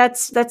I think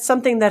that's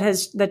something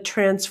that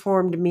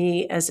transformed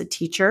me as a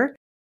teacher.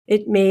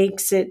 It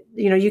makes it,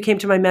 you came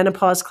to my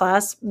menopause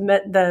class.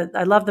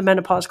 I love the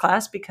menopause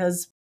class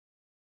because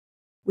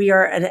We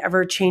are an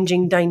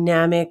ever-changing,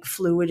 dynamic,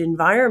 fluid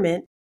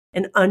environment,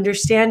 and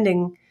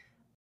understanding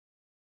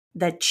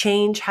that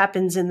change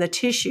happens in the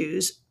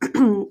tissues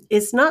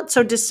is not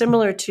so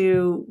dissimilar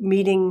to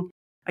meeting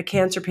a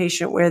cancer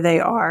patient where they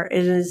are.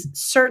 It is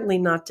certainly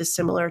not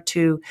dissimilar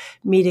to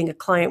meeting a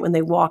client when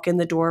they walk in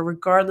the door,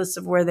 regardless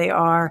of where they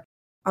are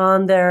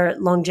on their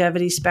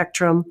longevity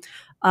spectrum.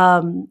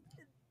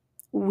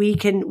 We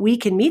can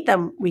meet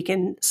them, we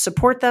can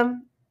support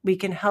them, we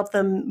can help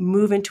them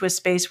move into a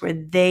space where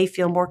they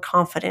feel more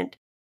confident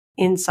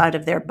inside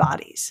of their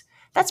bodies.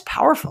 That's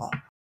powerful.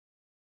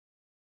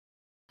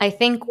 I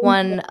think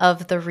one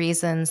of the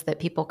reasons that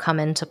people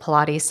come into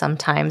Pilates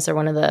sometimes, or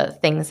one of the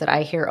things that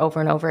I hear over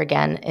and over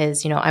again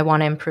is, I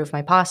want to improve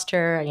my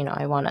posture,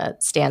 I want to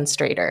stand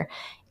straighter.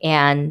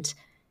 And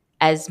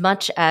as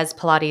much as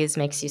Pilates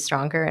makes you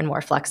stronger and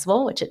more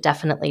flexible, which it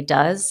definitely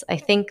does, I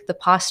think the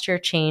posture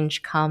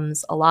change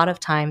comes a lot of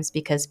times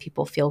because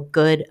people feel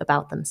good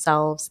about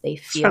themselves. They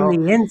feel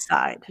from the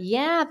inside.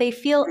 Yeah, they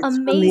feel It's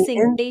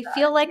amazing. They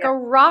feel like a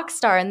rock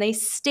star, and they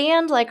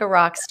stand like a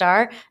rock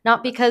star,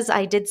 not because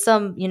I did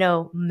some,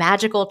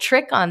 magical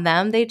trick on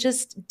them. They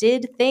just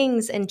did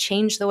things and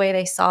changed the way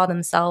they saw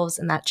themselves,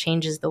 and that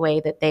changes the way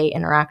that they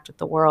interact with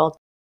the world.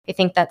 I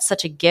think that's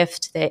such a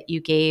gift that you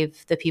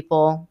gave the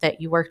people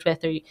that you worked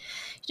with, or you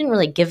didn't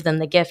really give them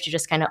the gift. You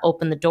just kind of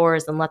opened the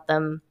doors and let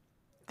them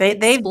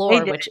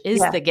explore, which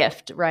is the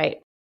gift, right?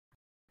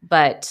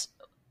 But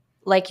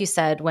like you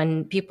said,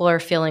 when people are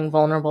feeling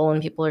vulnerable,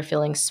 when people are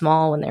feeling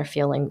small, when they're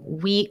feeling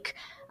weak,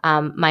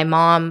 my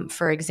mom,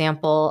 for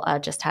example,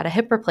 just had a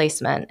hip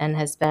replacement and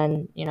has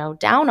been,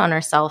 down on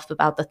herself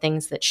about the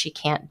things that she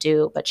can't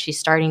do. But she's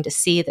starting to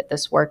see that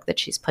this work that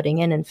she's putting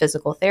in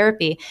physical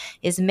therapy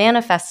is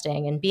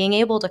manifesting, and being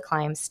able to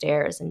climb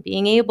stairs and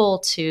being able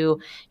to,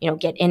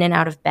 get in and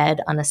out of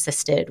bed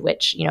unassisted,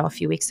 which, a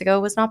few weeks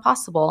ago was not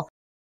possible.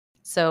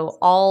 So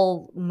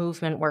all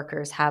movement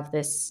workers have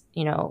this,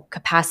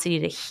 capacity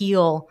to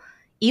heal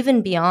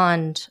even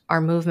beyond our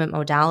movement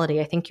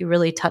modality. I think you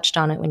really touched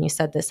on it when you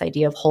said this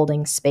idea of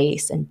holding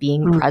space and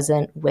being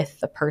present with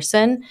the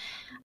person,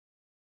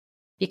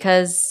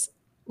 because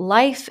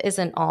life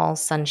isn't all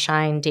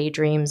sunshine,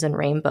 daydreams, and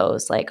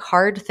rainbows. Like,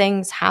 hard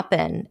things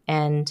happen,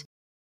 and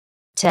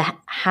to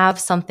have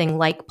something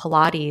like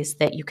Pilates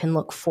that you can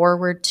look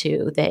forward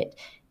to, that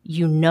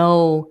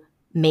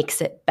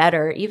makes it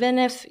better. Even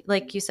if,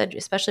 like you said,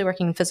 especially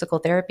working in physical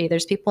therapy,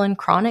 there's people in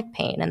chronic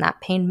pain, and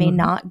that pain may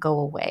not go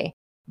away.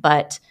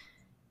 But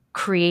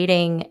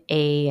creating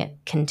a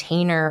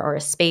container or a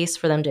space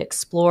for them to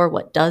explore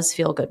what does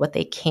feel good, what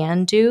they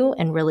can do,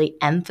 and really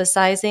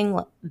emphasizing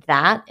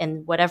that,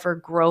 and whatever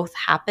growth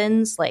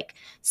happens, like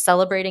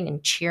celebrating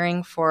and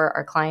cheering for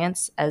our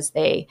clients as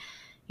they,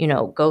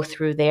 go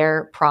through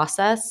their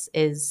process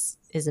is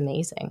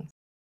amazing.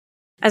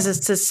 As a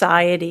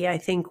society, I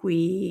think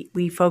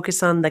we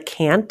focus on the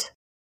can't.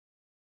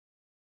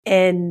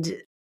 And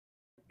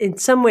in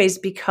some ways,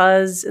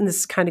 because, and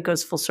this kind of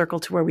goes full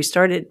circle to where we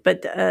started,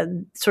 but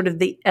sort of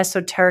the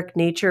esoteric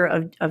nature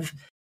of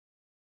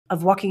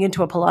walking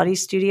into a Pilates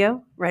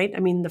studio, right? I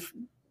mean,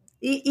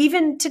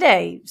 even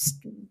today,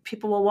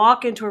 people will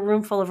walk into a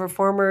room full of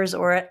reformers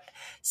or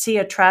see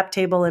a trap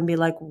table and be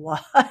like,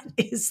 what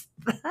is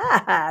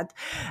that?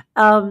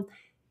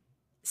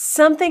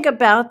 Something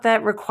about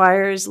that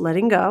requires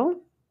letting go,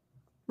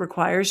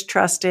 requires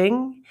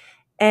trusting,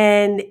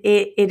 and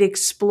it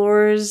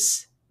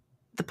explores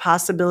the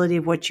possibility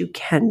of what you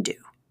can do.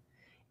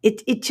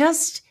 It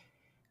just,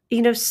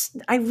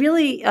 I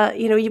really,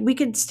 we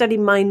could study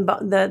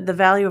the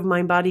value of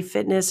mind body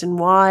fitness and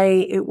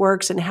why it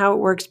works and how it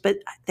works, but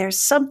there's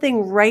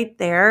something right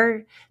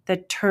there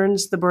that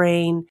turns the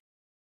brain,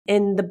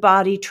 and the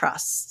body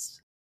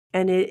trusts,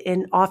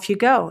 and off you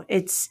go.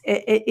 It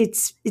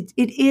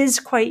is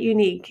quite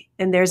unique,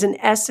 and there's an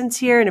essence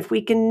here. And if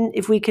we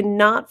can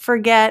not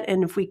forget,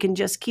 and if we can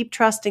just keep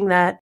trusting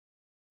that,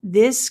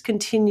 this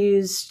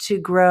continues to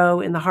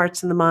grow in the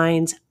hearts and the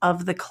minds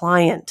of the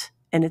client,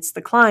 and it's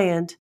the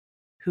client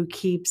who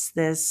keeps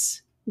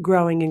this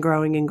growing and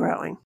growing and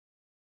growing.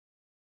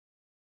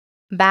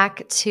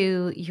 Back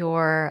to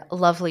your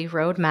lovely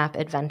roadmap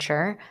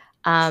adventure.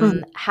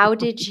 How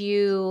did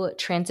you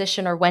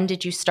transition, or when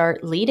did you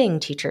start leading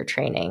teacher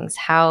trainings?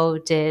 How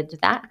did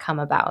that come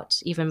about,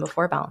 even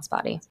before Balanced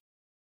Body?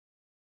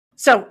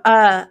 So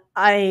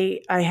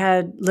I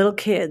had little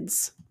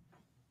kids,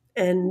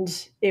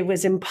 and it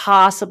was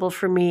impossible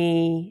for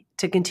me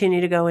to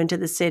continue to go into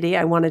the city.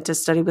 I wanted to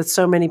study with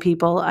so many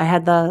people. I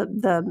had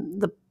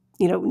the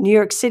New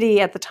York City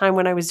at the time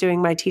when I was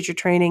doing my teacher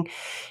training,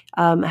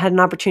 had an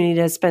opportunity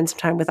to spend some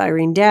time with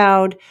Irene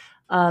Dowd.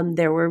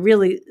 There were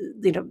really,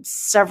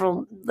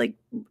 several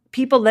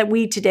people that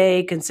we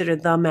today consider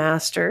the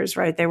masters,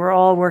 right? They were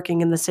all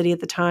working in the city at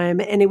the time.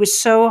 And it was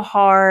so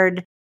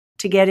hard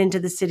to get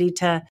into the city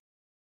to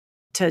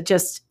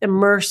just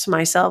immerse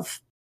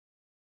myself.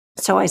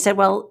 So I said,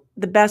 well,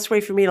 the best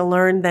way for me to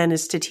learn then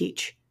is to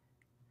teach,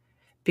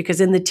 because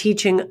in the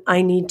teaching,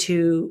 I need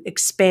to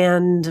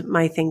expand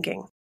my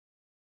thinking.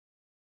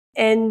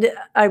 And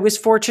I was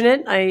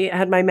fortunate. I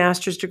had my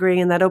master's degree,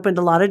 and that opened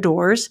a lot of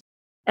doors.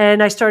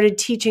 And I started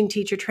teaching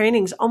teacher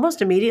trainings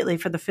almost immediately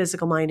for the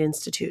Physical Mind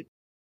Institute.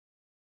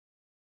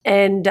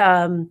 And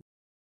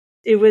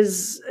it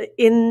was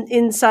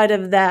inside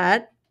of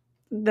that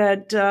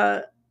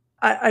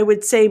I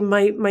would say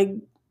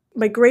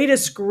my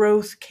greatest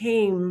growth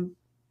came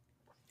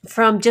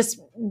from just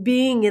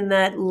being in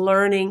that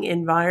learning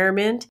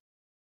environment.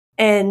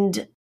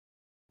 And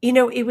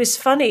it was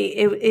funny.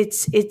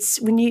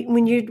 It's when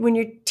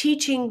you're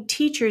teaching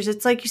teachers,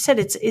 it's like you said,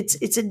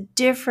 it's a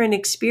different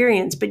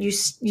experience, but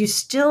you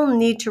still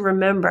need to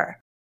remember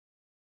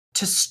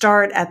to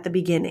start at the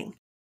beginning.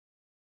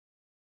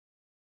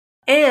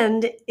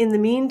 And in the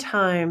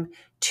meantime,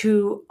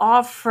 to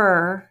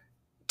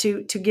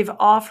give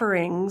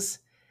offerings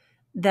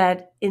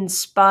that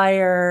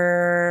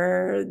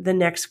inspire the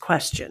next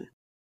question.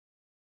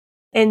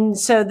 And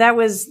so that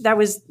was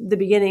the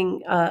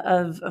beginning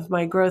of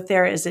my growth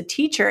there as a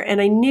teacher.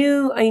 And I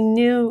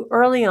knew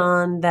early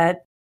on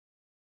that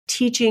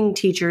teaching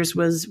teachers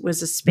was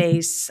a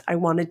space I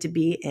wanted to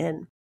be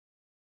in.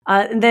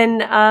 And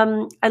then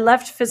I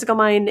left Physical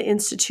Mind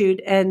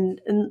Institute,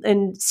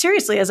 and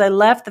seriously, as I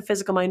left the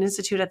Physical Mind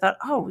Institute, I thought,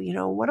 oh,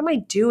 what am I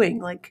doing?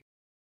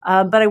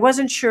 But I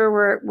wasn't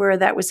sure where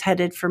that was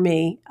headed for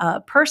me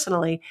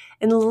personally.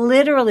 And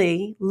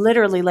literally,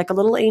 like a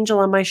little angel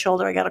on my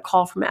shoulder, I got a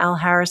call from Al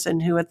Harrison,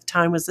 who at the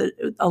time was,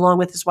 along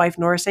with his wife,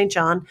 Nora St.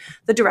 John,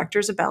 the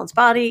directors of Balanced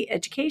Body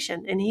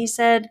Education. And he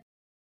said,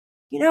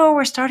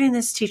 we're starting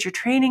this teacher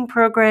training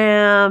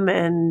program,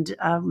 and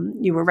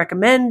you were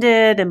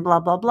recommended, and blah,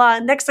 blah, blah.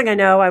 And next thing I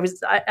know, I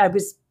was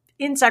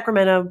in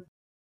Sacramento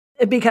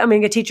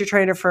becoming a teacher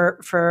trainer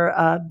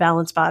for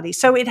Balanced Body.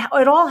 So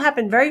it all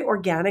happened very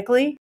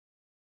organically.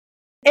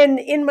 And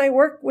in my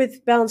work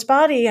with Balanced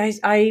Body,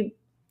 I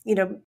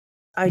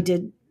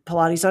did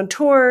Pilates on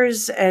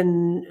tours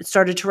and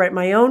started to write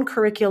my own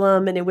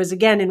curriculum. And it was,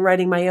 again, in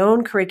writing my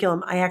own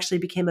curriculum, I actually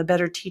became a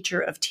better teacher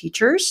of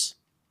teachers.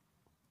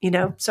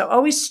 So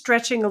always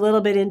stretching a little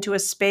bit into a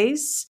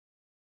space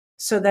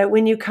so that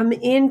when you come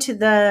into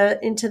that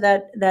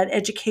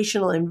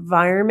educational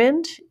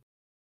environment,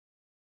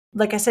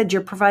 like I said,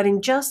 you're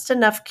providing just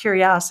enough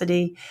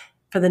curiosity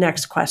for the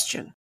next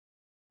question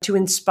to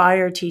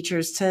inspire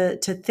teachers to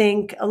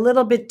think a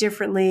little bit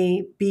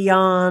differently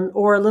beyond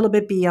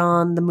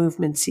the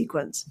movement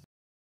sequence.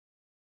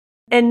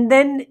 And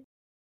then,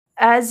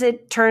 as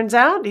it turns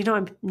out,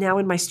 I'm now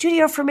in my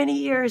studio for many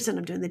years, and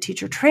I'm doing the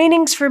teacher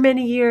trainings for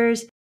many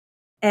years.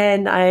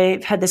 And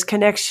I've had this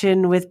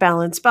connection with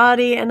Balanced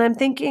Body, and I'm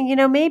thinking,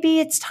 maybe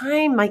it's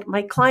time.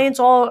 My clients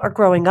all are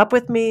growing up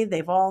with me.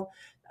 They all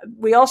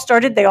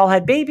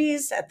had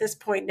babies. At this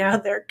point now,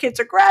 their kids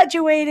are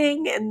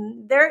graduating,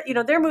 and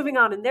they're moving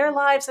on in their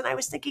lives. And I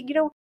was thinking,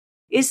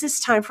 is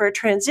this time for a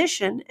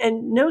transition?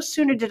 And no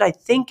sooner did I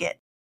think it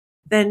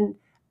than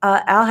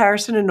Al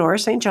Harrison and Nora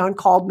St. John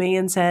called me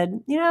and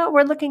said,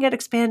 we're looking at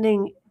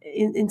expanding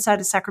inside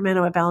of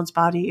Sacramento at Balanced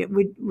Body.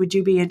 Would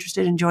you be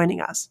interested in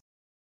joining us?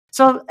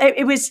 So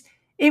it was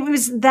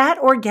that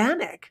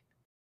organic.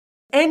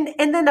 And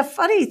then the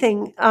funny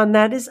thing on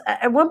that is,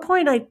 at one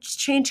point I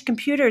changed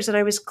computers, and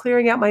I was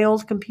clearing out my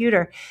old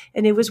computer,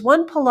 and it was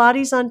one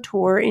Pilates on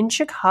tour in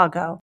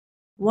Chicago.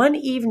 One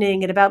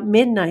evening at about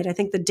midnight, I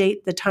think the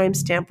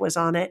timestamp was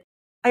on it,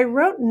 I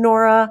wrote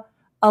Nora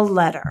a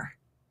letter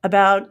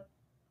about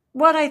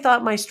what I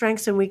thought my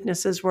strengths and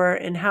weaknesses were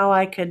and how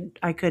I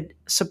could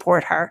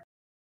support her.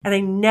 And I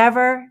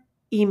never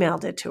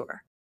emailed it to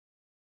her.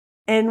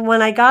 And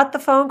when I got the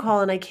phone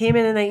call and I came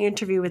in and I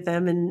interviewed with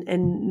them,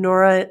 and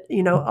Nora,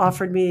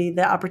 offered me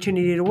the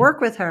opportunity to work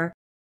with her,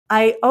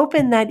 I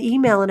opened that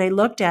email and I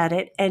looked at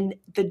it, and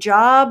the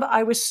job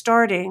I was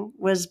starting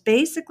was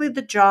basically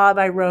the job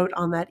I wrote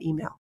on that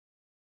email.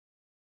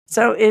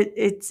 So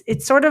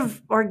it's sort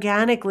of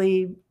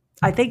organically,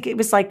 I think it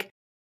was like,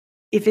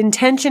 if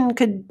intention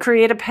could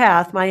create a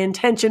path, my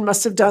intention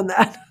must have done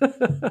that.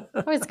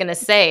 I was going to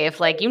say, if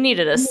you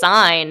needed a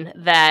sign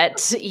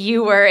that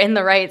you were in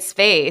the right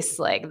space,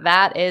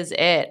 that is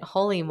it.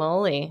 Holy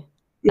moly.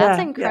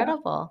 That's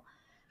incredible.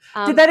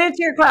 Yeah. Did that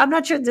answer your question? I'm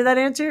not sure. Did that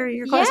answer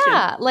your question?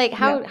 Yeah.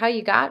 How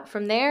you got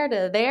from there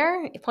to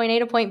there, point A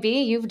to point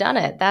B, you've done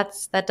it. That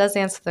does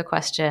answer the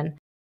question.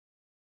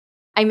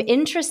 I'm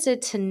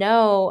interested to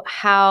know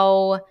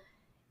how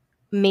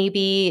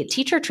maybe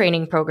teacher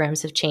training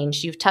programs have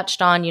changed. You've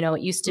touched on,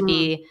 it used to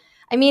be,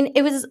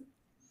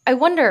 I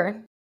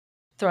wonder,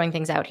 throwing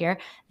things out here,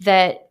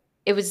 that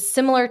it was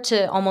similar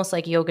to almost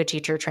like yoga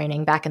teacher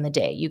training back in the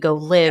day. You go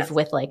live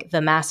with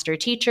the master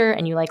teacher,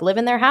 and you live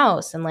in their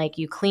house, and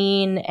you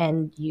clean,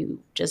 and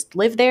you just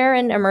live there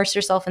and immerse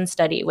yourself in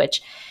study,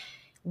 which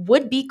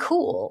would be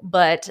cool,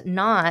 but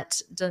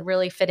not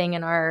really fitting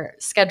in our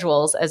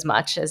schedules as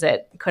much as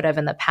it could have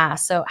in the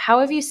past. So how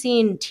have you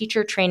seen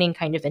teacher training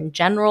kind of in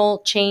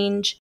general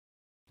change?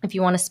 If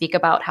you want to speak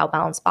about how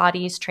Balanced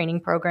Body's training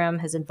program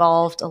has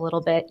evolved a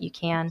little bit, you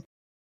can.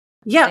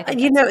 Yeah, I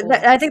think that's cool.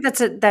 I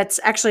think that's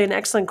actually an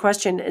excellent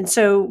question. And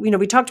so,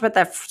 we talked about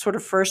that sort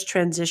of first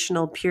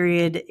transitional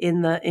period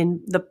in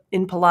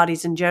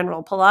Pilates in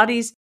general.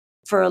 Pilates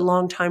for a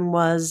long time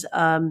was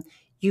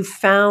you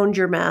found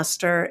your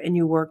master and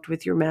you worked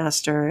with your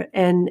master.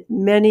 And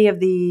many of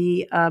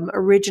the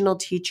original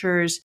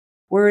teachers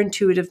were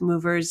intuitive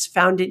movers,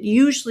 found it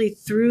usually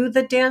through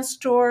the dance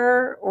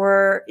store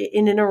or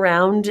in and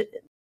around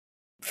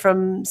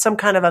from some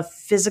kind of a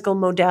physical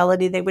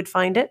modality they would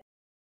find it.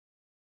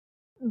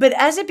 But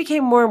as it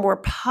became more and more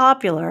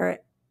popular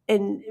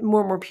and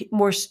more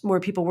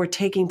people were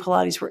taking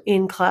Pilates, were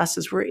in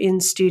classes, were in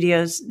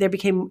studios, there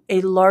became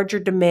a larger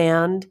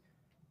demand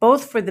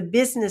both for the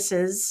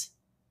businesses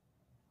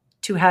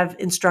to have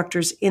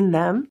instructors in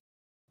them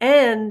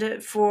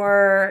and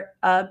for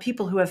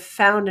people who have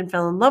found and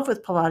fell in love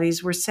with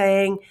Pilates were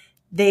saying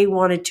they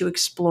wanted to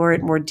explore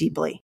it more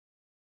deeply.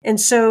 And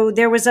so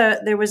there was a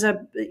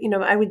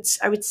I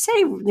would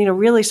say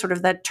really sort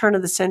of that turn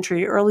of the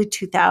century, early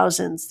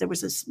 2000s, there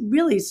was this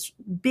really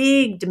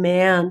big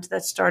demand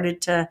that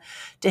started to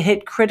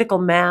hit critical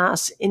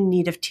mass in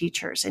need of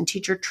teachers, and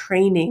teacher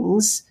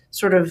trainings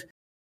sort of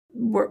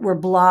were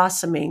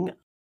blossoming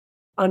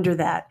under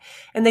that.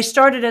 And they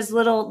started as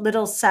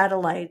little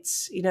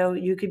satellites.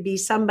 You could be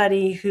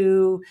somebody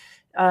who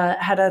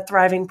had a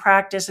thriving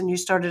practice and you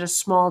started a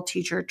small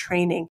teacher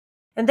training.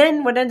 And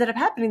then what ended up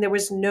happening, there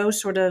was no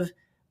sort of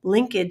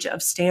linkage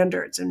of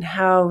standards and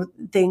how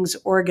things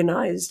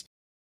organized.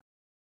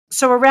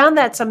 So around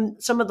that, some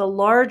of the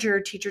larger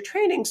teacher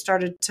trainings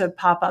started to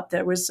pop up.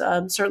 There was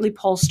certainly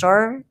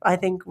Polestar, I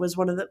think, was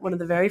one of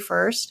the very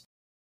first.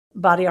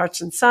 Body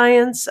Arts and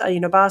Science,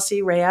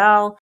 Unibasi,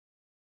 Real.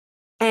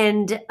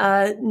 And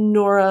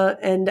Nora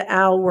and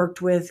Al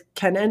worked with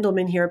Ken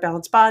Endelman here at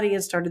Balanced Body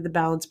and started the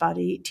Balanced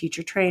Body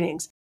teacher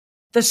trainings.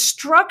 The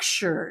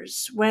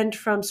structures went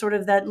from sort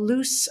of that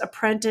loose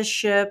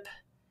apprenticeship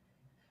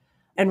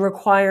and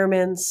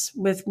requirements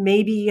with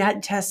maybe you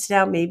had tested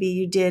out, maybe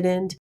you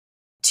didn't,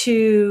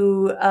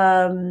 to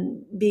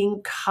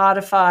being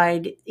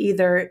codified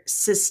either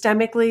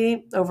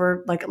systemically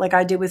over like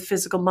I did with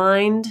Physical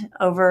Mind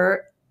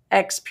over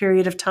X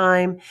period of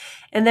time.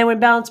 And then when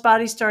Balanced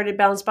Body started,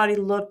 Balanced Body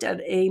looked at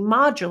a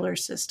modular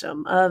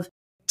system of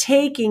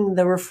taking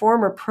the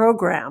reformer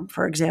program,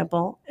 for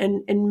example,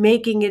 and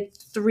making it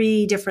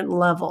 3 different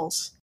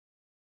levels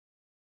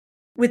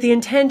with the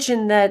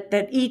intention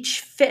that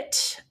each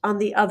fit on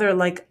the other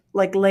like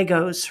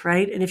Legos,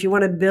 right? And if you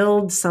want to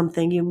build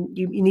something, you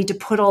need to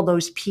put all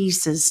those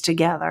pieces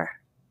together.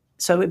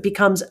 So it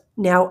becomes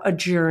now a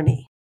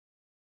journey.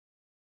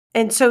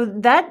 And so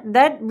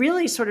that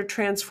really sort of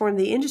transformed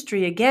the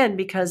industry again,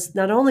 because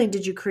not only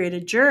did you create a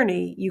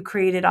journey, you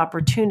created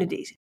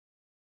opportunities.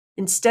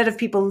 Instead of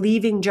people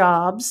leaving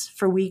jobs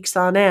for weeks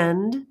on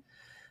end,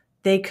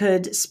 they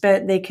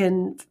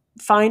can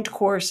find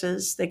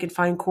courses. They could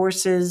find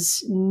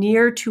courses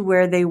near to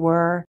where they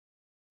were.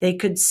 They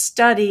could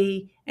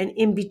study and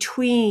in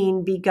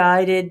between be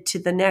guided to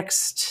the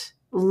next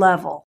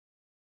level.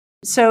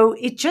 So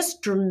it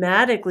just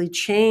dramatically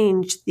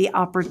changed the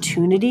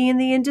opportunity in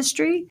the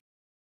industry.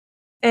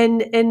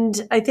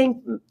 And I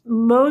think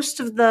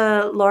most of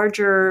the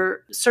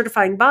larger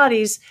certifying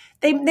bodies,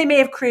 they may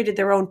have created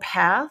their own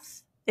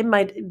path. It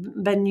might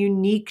have been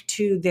unique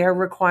to their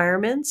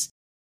requirements.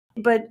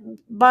 But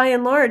by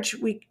and large,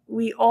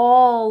 we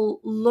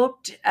all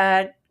looked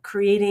at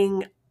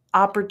creating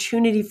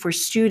opportunity for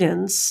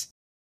students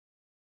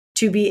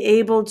to be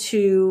able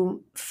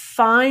to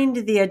find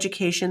the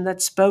education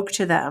that spoke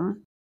to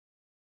them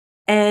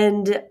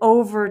and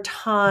over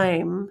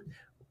time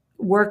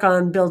work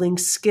on building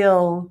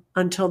skill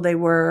until they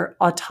were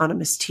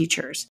autonomous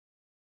teachers.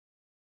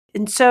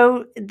 And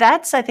so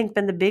that's, I think,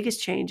 been the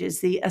biggest change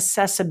is the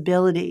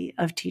accessibility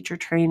of teacher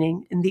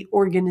training and the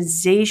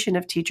organization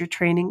of teacher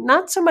training,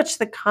 not so much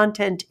the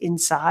content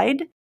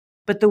inside,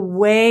 but the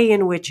way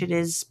in which it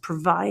is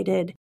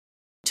provided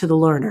to the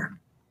learner.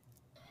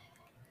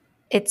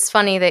 It's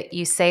funny that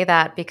you say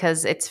that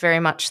because it's very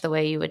much the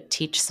way you would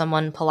teach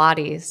someone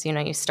Pilates.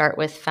 You start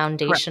with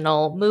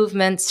foundational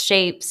movements,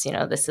 shapes.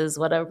 This is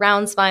what a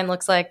round spine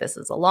looks like. This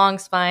is a long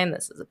spine.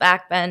 This is a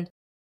back bend.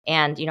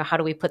 And, how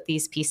do we put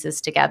these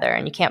pieces together?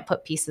 And you can't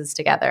put pieces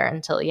together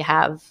until you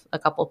have a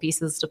couple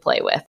pieces to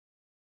play with.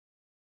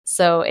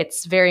 So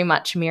it's very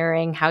much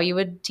mirroring how you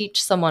would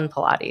teach someone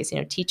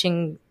Pilates.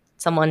 Teaching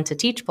someone to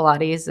teach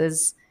Pilates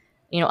is,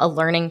 a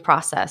learning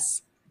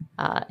process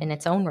in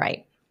its own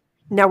right.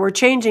 Now we're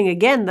changing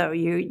again, though.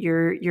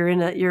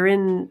 We're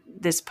in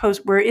this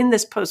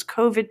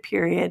post-COVID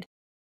period,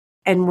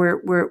 and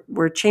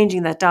we're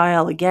changing that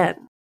dial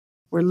again.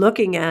 We're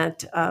looking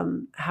at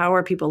how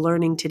are people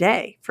learning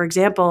today. For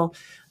example,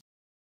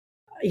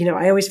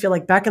 I always feel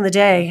like back in the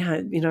day,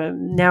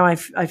 now I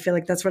feel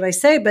like that's what I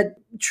say. But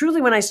truly,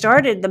 when I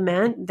started,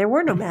 there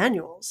were no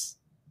manuals.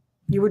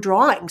 You were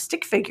drawing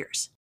stick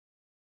figures.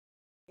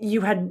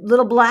 You had tiny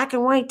little black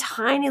and white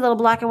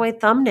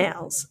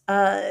thumbnails.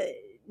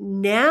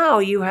 Now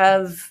you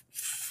have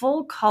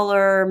full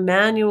color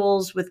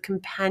manuals with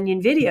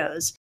companion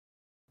videos.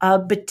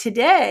 But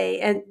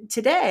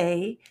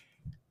today,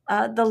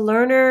 the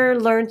learner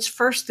learns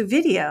first the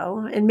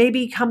video and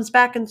maybe comes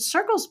back and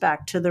circles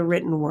back to the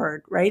written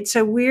word, right?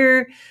 So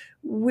we're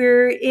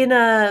in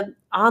a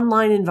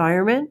online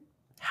environment.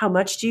 How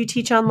much do you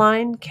teach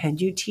online? Can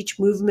you teach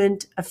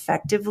movement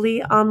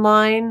effectively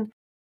online?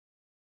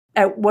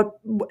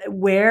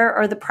 Where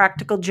are the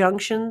practical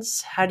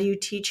junctions? How do you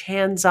teach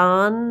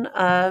hands-on?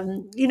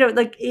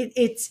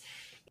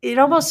 It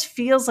almost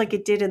feels like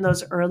it did in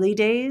those early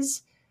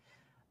days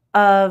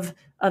of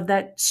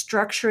that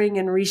structuring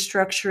and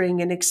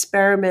restructuring and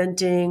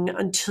experimenting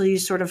until you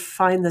sort of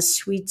find the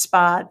sweet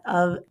spot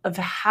of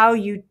how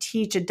you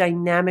teach a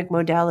dynamic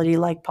modality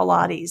like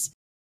Pilates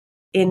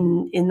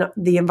in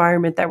the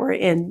environment that we're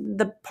in.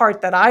 The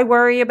part that I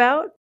worry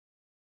about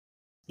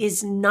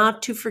is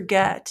not to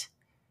forget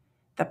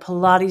that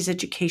Pilates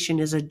education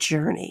is a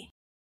journey.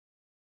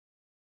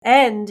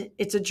 And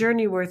it's a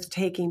journey worth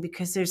taking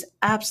because there's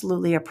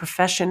absolutely a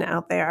profession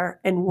out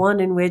there, and one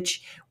in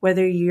which,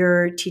 whether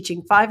you're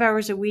teaching 5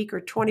 hours a week or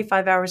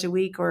 25 hours a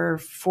week or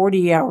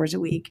 40 hours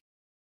a week,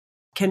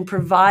 can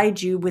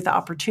provide you with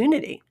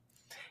opportunity.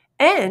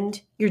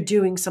 And you're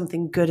doing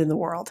something good in the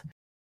world.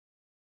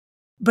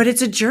 But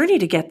it's a journey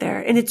to get there,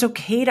 and it's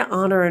okay to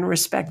honor and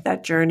respect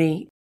that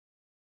journey.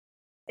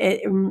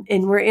 And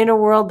we're in a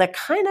world that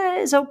kind of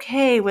is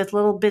okay with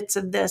little bits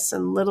of this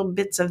and little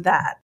bits of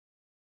that.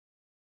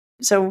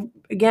 So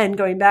again,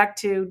 going back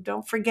to,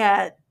 don't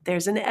forget,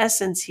 there's an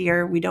essence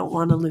here we don't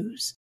want to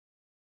lose.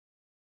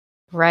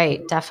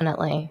 Right,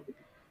 definitely.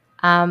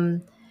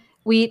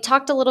 We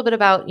talked a little bit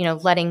about,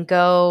 letting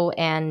go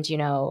and,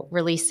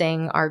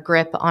 releasing our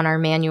grip on our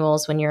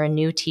manuals when you're a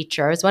new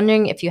teacher. I was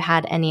wondering if you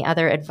had any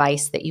other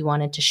advice that you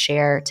wanted to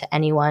share to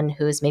anyone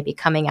who's maybe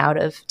coming out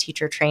of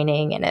teacher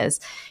training and is,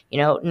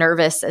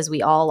 nervous as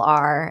we all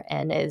are,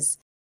 and is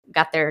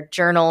got their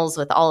journals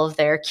with all of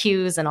their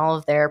cues and all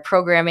of their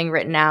programming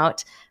written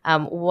out.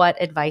 What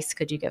advice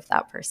could you give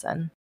that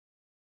person?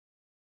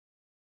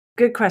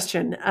 Good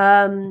question.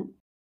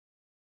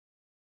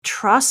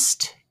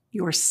 Trust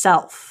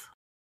yourself.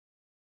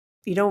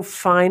 You don't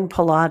find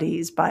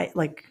Pilates by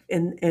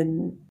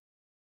and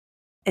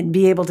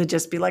be able to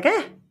just be like,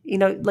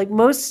 like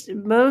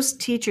most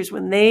teachers,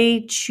 when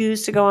they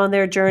choose to go on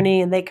their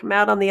journey and they come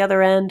out on the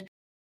other end,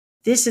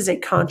 this is a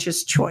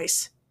conscious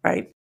choice,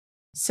 right?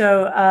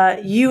 So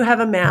you have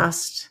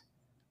amassed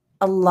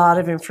a lot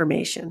of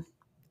information.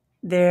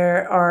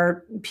 There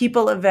are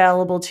people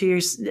available to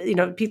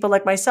you, people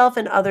like myself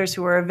and others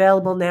who are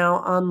available now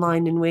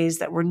online in ways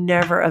that were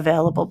never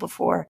available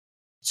before.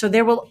 So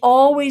there will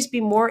always be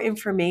more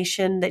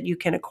information that you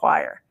can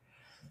acquire.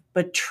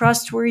 But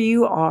trust where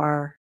you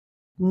are.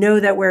 Know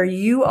that where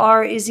you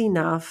are is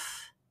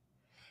enough.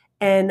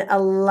 And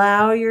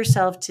allow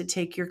yourself to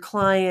take your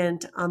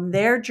client on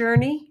their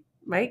journey,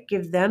 right?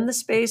 Give them the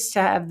space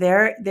to have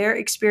their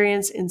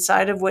experience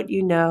inside of what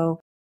you know,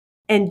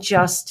 and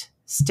just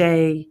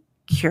stay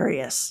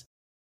curious.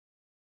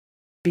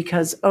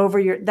 Because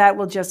that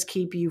will just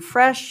keep you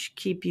fresh,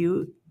 keep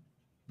you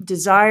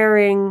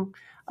desiring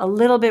a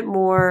little bit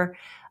more.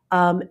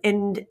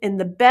 And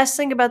the best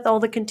thing about all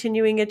the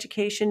continuing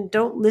education,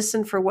 don't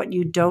listen for what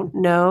you don't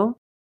know.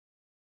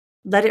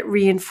 Let it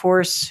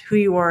reinforce who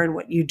you are and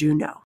what you do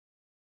know.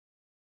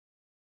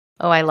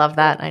 Oh, I love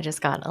that. I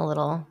just got a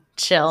little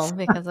chill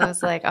because I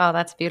was like, oh,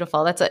 that's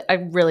beautiful. That's a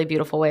really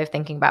beautiful way of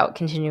thinking about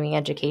continuing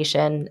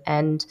education,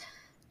 and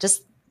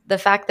just the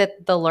fact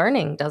that the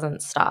learning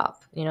doesn't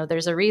stop.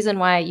 There's a reason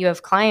why you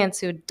have clients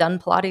who've done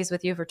Pilates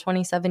with you for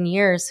 27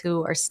 years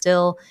who are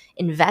still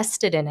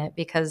invested in it,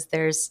 because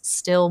there's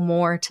still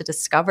more to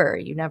discover.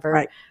 You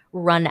never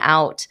run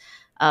out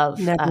of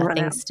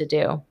things to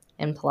do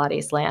in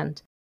Pilates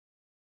land.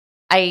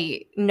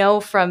 I know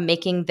from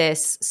making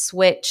this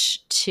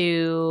switch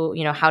to,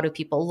 how do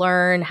people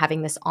learn,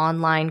 having this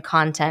online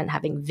content,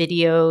 having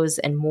videos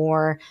and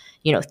more,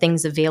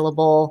 things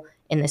available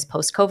in this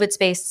post-COVID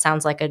space,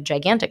 sounds like a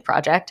gigantic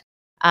project.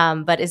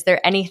 But is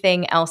there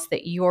anything else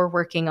that you're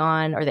working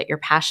on or that you're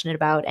passionate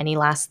about? Any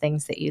last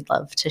things that you'd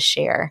love to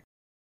share?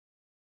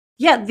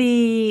 Yeah,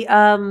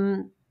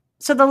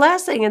 so the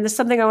last thing, and this is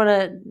something I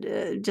want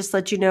to just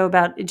let you know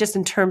about, just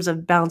in terms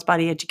of balanced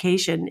body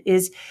education,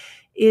 is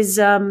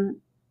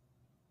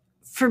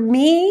for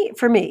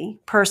me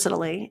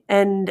personally,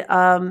 and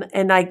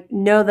I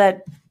know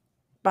that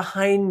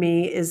behind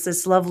me is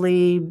this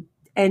lovely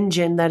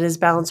engine that is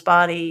Balanced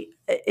Body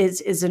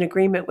is in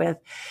agreement with,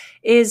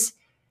 is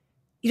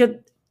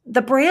the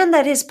brand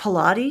that is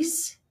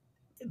Pilates.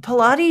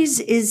 Pilates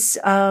is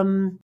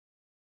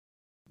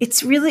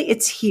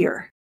it's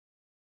here,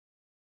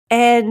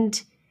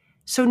 and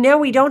so now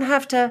we don't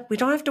have to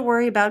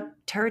worry about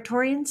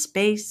territory and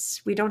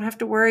space. We don't have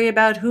to worry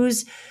about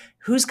who's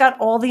got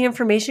all the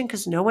information,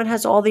 because no one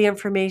has all the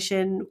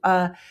information.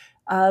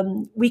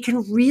 We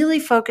can really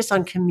focus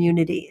on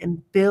community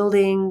and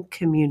building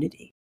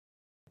community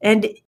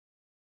and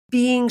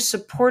being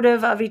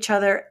supportive of each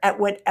other at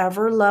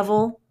whatever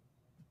level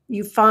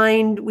we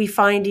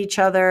find each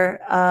other,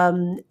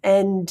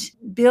 and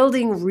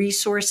building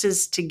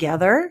resources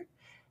together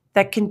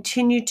that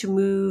continue to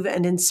move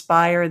and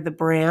inspire the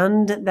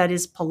brand that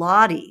is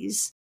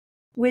Pilates,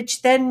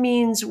 which then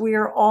means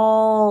we're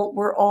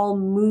all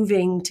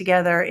moving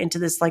together into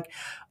this like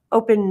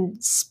open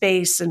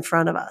space in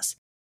front of us.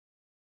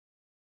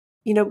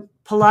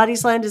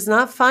 Pilates land is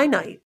not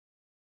finite.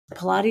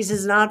 Pilates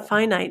is not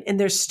finite, and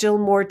there's still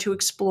more to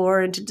explore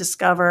and to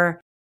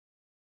discover.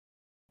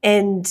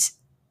 And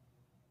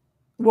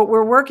what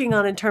we're working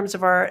on in terms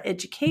of our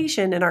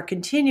education and our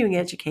continuing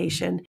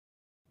education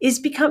is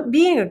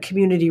being a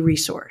community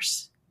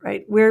resource,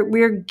 right?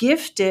 We're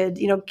gifted.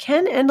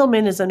 Ken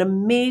Endelman is an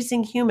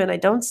amazing human. I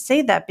don't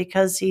say that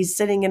because he's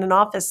sitting in an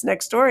office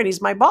next door and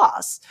he's my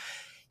boss.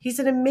 He's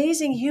an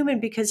amazing human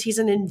because he's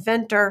an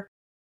inventor.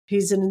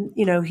 He's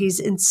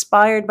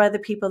inspired by the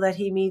people that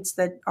he meets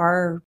that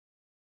are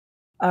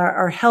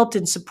helped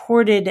and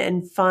supported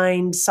and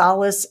find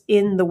solace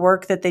in the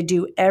work that they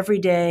do every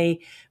day,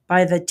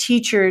 by the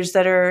teachers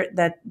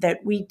that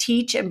we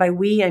teach. And by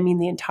we, I mean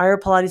the entire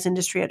Pilates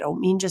industry. I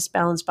don't mean just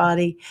Balanced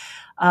Body,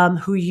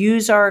 who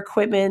use our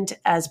equipment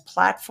as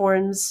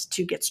platforms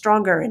to get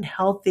stronger and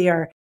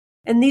healthier.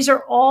 And these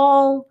are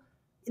all,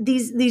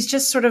 these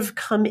just sort of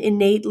come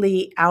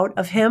innately out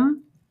of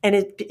him. And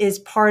it is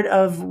part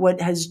of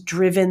what has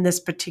driven this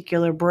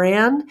particular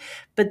brand.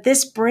 But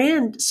this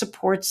brand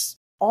supports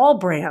all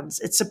brands.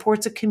 It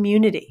supports a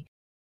community.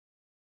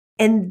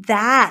 And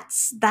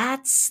that's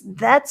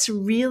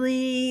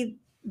really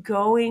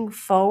going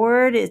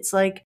forward. It's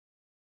like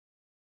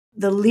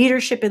the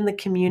leadership in the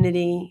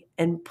community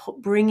and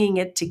bringing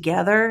it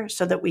together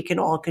so that we can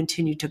all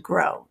continue to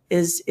grow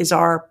is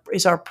our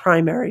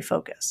primary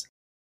focus.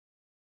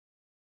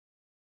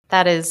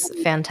 That is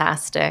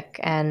fantastic.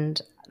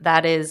 And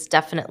that is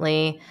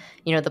definitely,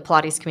 the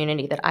Pilates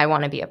community that I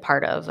want to be a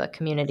part of, a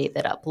community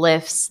that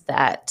uplifts,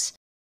 that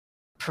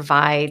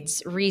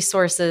provides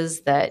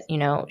resources, that,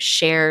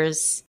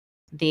 shares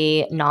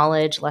the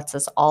knowledge, lets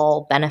us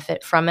all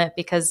benefit from it,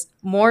 because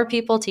more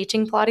people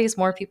teaching Pilates,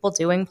 more people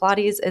doing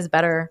Pilates is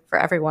better for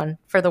everyone,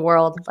 for the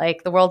world.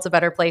 Like, the world's a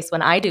better place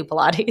when I do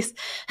Pilates.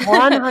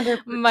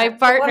 100%. My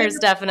partner's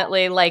 100%.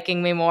 Definitely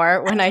liking me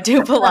more when I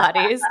do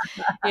Pilates,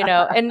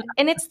 and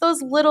it's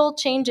those little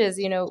changes,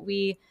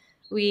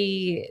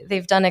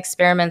 they've done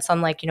experiments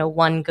on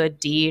one good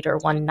deed or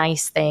one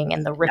nice thing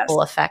and the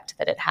ripple effect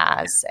that it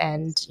has.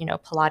 And,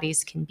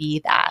 Pilates can be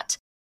that.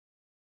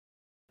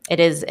 It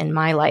is in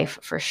my life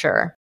for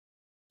sure.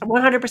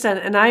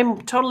 100%. And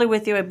I'm totally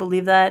with you. I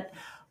believe that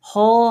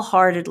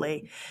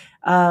wholeheartedly.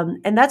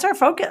 And that's our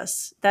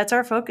focus. That's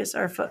our focus.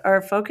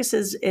 Our focus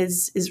is,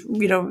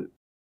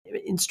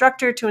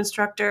 instructor to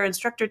instructor,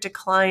 instructor to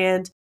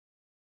client.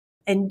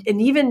 And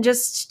even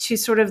just to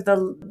sort of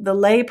the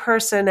lay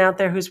person out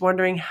there who's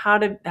wondering how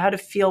to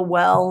feel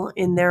well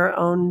in their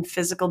own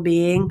physical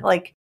being,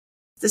 like,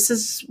 this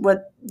is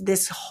what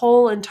this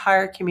whole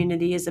entire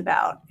community is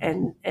about,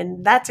 and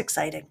that's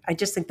exciting. I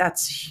just think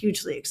that's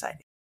hugely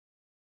exciting.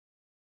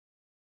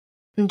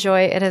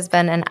 Joy, it has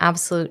been an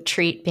absolute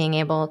treat being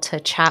able to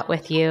chat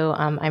with you.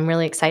 I'm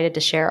really excited to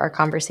share our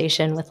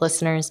conversation with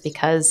listeners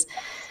because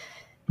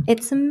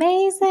it's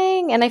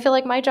amazing. And I feel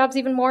like my job's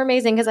even more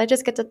amazing because I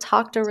just get to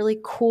talk to really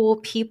cool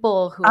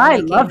people who I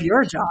love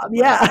your job.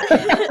 Yeah.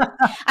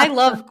 I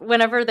love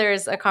whenever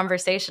there's a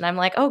conversation, I'm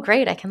like, oh,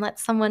 great. I can let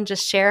someone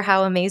just share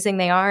how amazing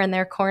they are in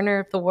their corner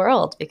of the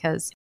world,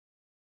 because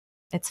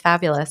it's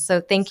fabulous.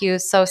 So thank you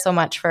so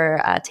much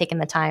for taking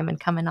the time and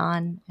coming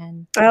on.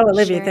 And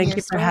Olivia, thank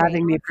you for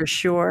having me, for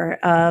sure.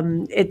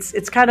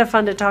 It's kind of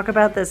fun to talk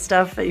about this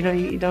stuff.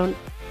 You don't.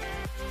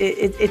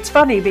 It's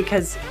funny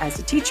because as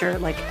a teacher,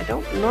 I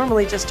don't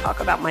normally just talk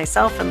about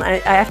myself, and I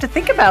have to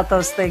think about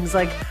those things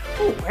like,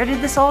 oh, where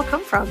did this all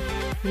come from?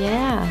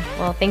 Yeah.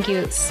 Well, thank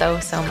you so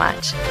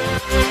much.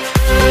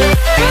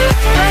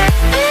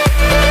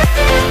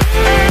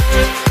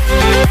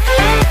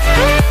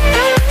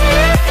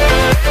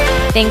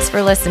 Thanks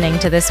for listening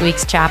to this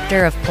week's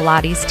chapter of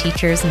Pilates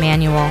Teacher's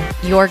Manual,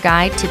 your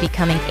guide to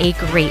becoming a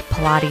great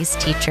Pilates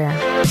teacher.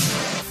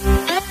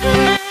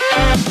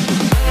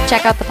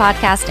 Check out the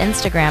podcast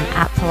Instagram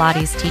at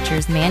Pilates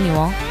Teacher's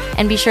Manual,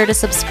 and be sure to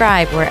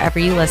subscribe wherever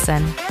you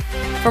listen.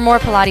 For more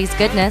Pilates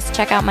goodness,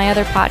 check out my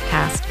other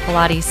podcast,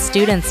 Pilates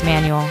Student's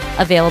Manual,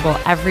 available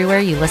everywhere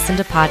you listen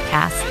to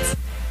podcasts.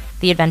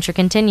 The adventure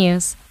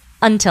continues.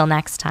 Until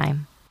next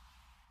time.